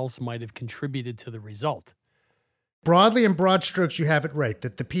something else might have contributed to the result. Broadly, in broad strokes, you have it right,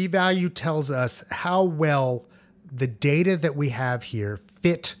 that the p-value tells us how well the data that we have here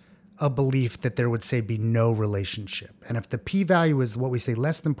fit a belief that there would, say, be no relationship. And if the p-value is what we say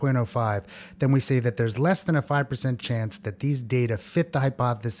less than 0.05, then we say that there's less than a 5% chance that these data fit the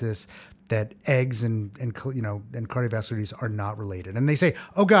hypothesis that eggs and cardiovascular disease are not related. And they say,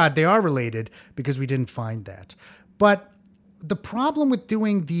 oh God, they are related because we didn't find that. But the problem with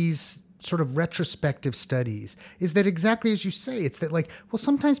doing these sort of retrospective studies is that exactly as you say, it's that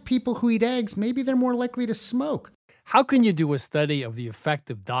sometimes people who eat eggs, maybe they're more likely to smoke. How can you do a study of the effect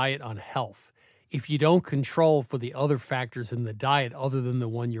of diet on health if you don't control for the other factors in the diet other than the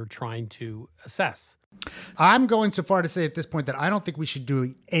one you're trying to assess? I'm going so far to say at this point that I don't think we should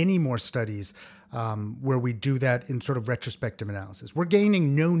do any more studies where we do that in sort of retrospective analysis. We're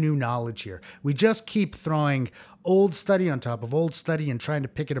gaining no new knowledge here. We just keep throwing old study on top of old study and trying to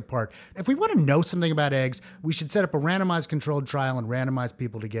pick it apart. If we want to know something about eggs, we should set up a randomized controlled trial and randomize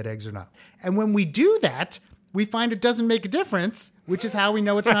people to get eggs or not. And when we do that, we find it doesn't make a difference, which is how we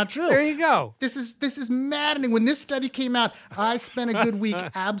know it's not true. There you go. This is maddening. When this study came out, I spent a good week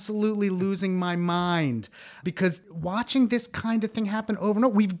absolutely losing my mind because watching this kind of thing happen over and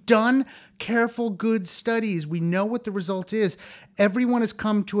over, we've done careful, good studies. We know what the result is. Everyone has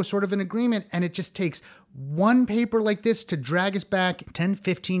come to a sort of an agreement, and it just takes one paper like this to drag us back 10,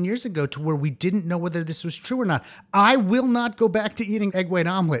 15 years ago to where we didn't know whether this was true or not. I will not go back to eating egg white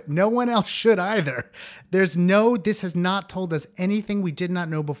omelet. No one else should either. This has not told us anything we did not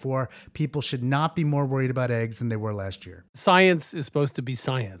know before. People should not be more worried about eggs than they were last year. Science is supposed to be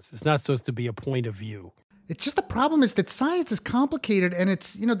science. It's not supposed to be a point of view. It's just the problem is that science is complicated, and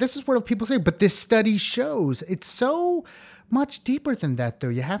it's, this is where people say, but this study shows. It's so much deeper than that, though.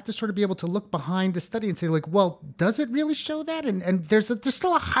 You have to sort of be able to look behind the study and say, like, well, does it really show that? And there's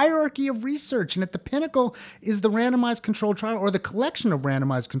still a hierarchy of research, and at the pinnacle is the randomized controlled trial or the collection of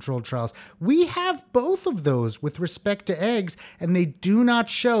randomized controlled trials. We have both of those with respect to eggs, and they do not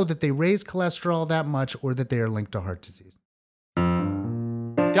show that they raise cholesterol that much or that they are linked to heart disease.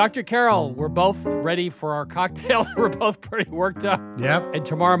 Dr. Carroll, we're both ready for our cocktail. We're both pretty worked up. Yep. And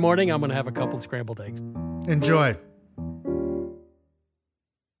tomorrow morning, I'm going to have a couple of scrambled eggs. Enjoy.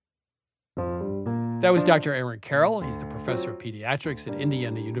 That was Dr. Aaron Carroll. He's the professor of pediatrics at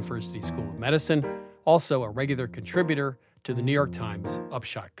Indiana University School of Medicine, also a regular contributor to the New York Times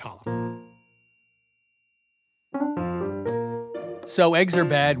Upshot column. So eggs are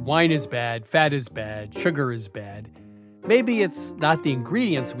bad, wine is bad, fat is bad, sugar is bad. Maybe it's not the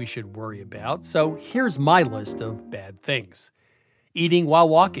ingredients we should worry about, so here's my list of bad things. Eating while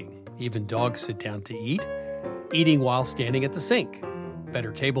walking. Even dogs sit down to eat. Eating while standing at the sink.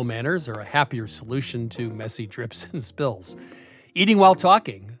 Better table manners are a happier solution to messy drips and spills. Eating while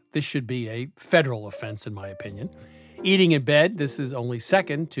talking. This should be a federal offense, in my opinion. Eating in bed. This is only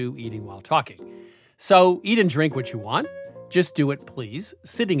second to eating while talking. So eat and drink what you want. Just do it, please,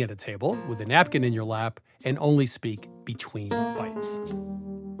 sitting at a table with a napkin in your lap and only speak between bites.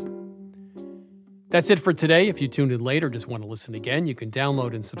 That's it for today. If you tuned in late or just want to listen again, you can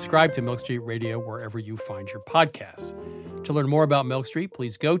download and subscribe to Milk Street Radio wherever you find your podcasts. To learn more about Milk Street,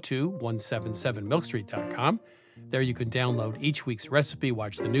 please go to 177milkstreet.com. There you can download each week's recipe,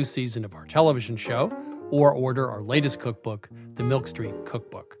 watch the new season of our television show, or order our latest cookbook, the Milk Street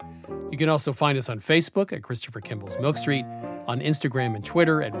Cookbook. You can also find us on Facebook at Christopher Kimball's Milk Street, on Instagram and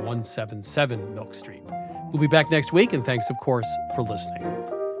Twitter at 177 Milk Street. We'll be back next week, and thanks, of course, for listening.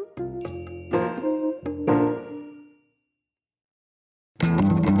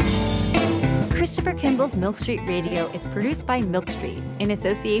 Christopher Kimball's Milk Street Radio is produced by Milk Street in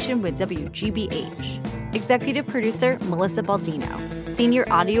association with WGBH. Executive producer, Melissa Baldino. Senior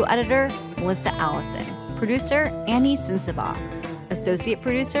audio editor, Melissa Allison. Producer, Annie Sensibaugh. Associate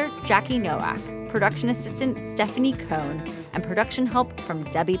producer, Jackie Nowak. Production assistant, Stephanie Cohn. And production help from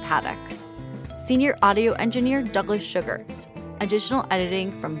Debbie Paddock. Senior audio engineer, Douglas Sugarts. Additional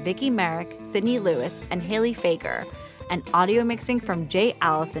editing from Vicki Merrick, Sydney Lewis, and Haley Fager. And audio mixing from Jay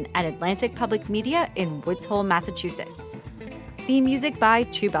Allison at Atlantic Public Media in Woods Hole, Massachusetts. Theme music by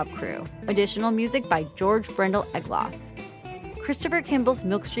Tube-Up Crew. Additional music by George Brendel Egloff. Christopher Kimball's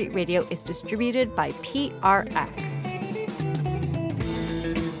Milk Street Radio is distributed by PRX.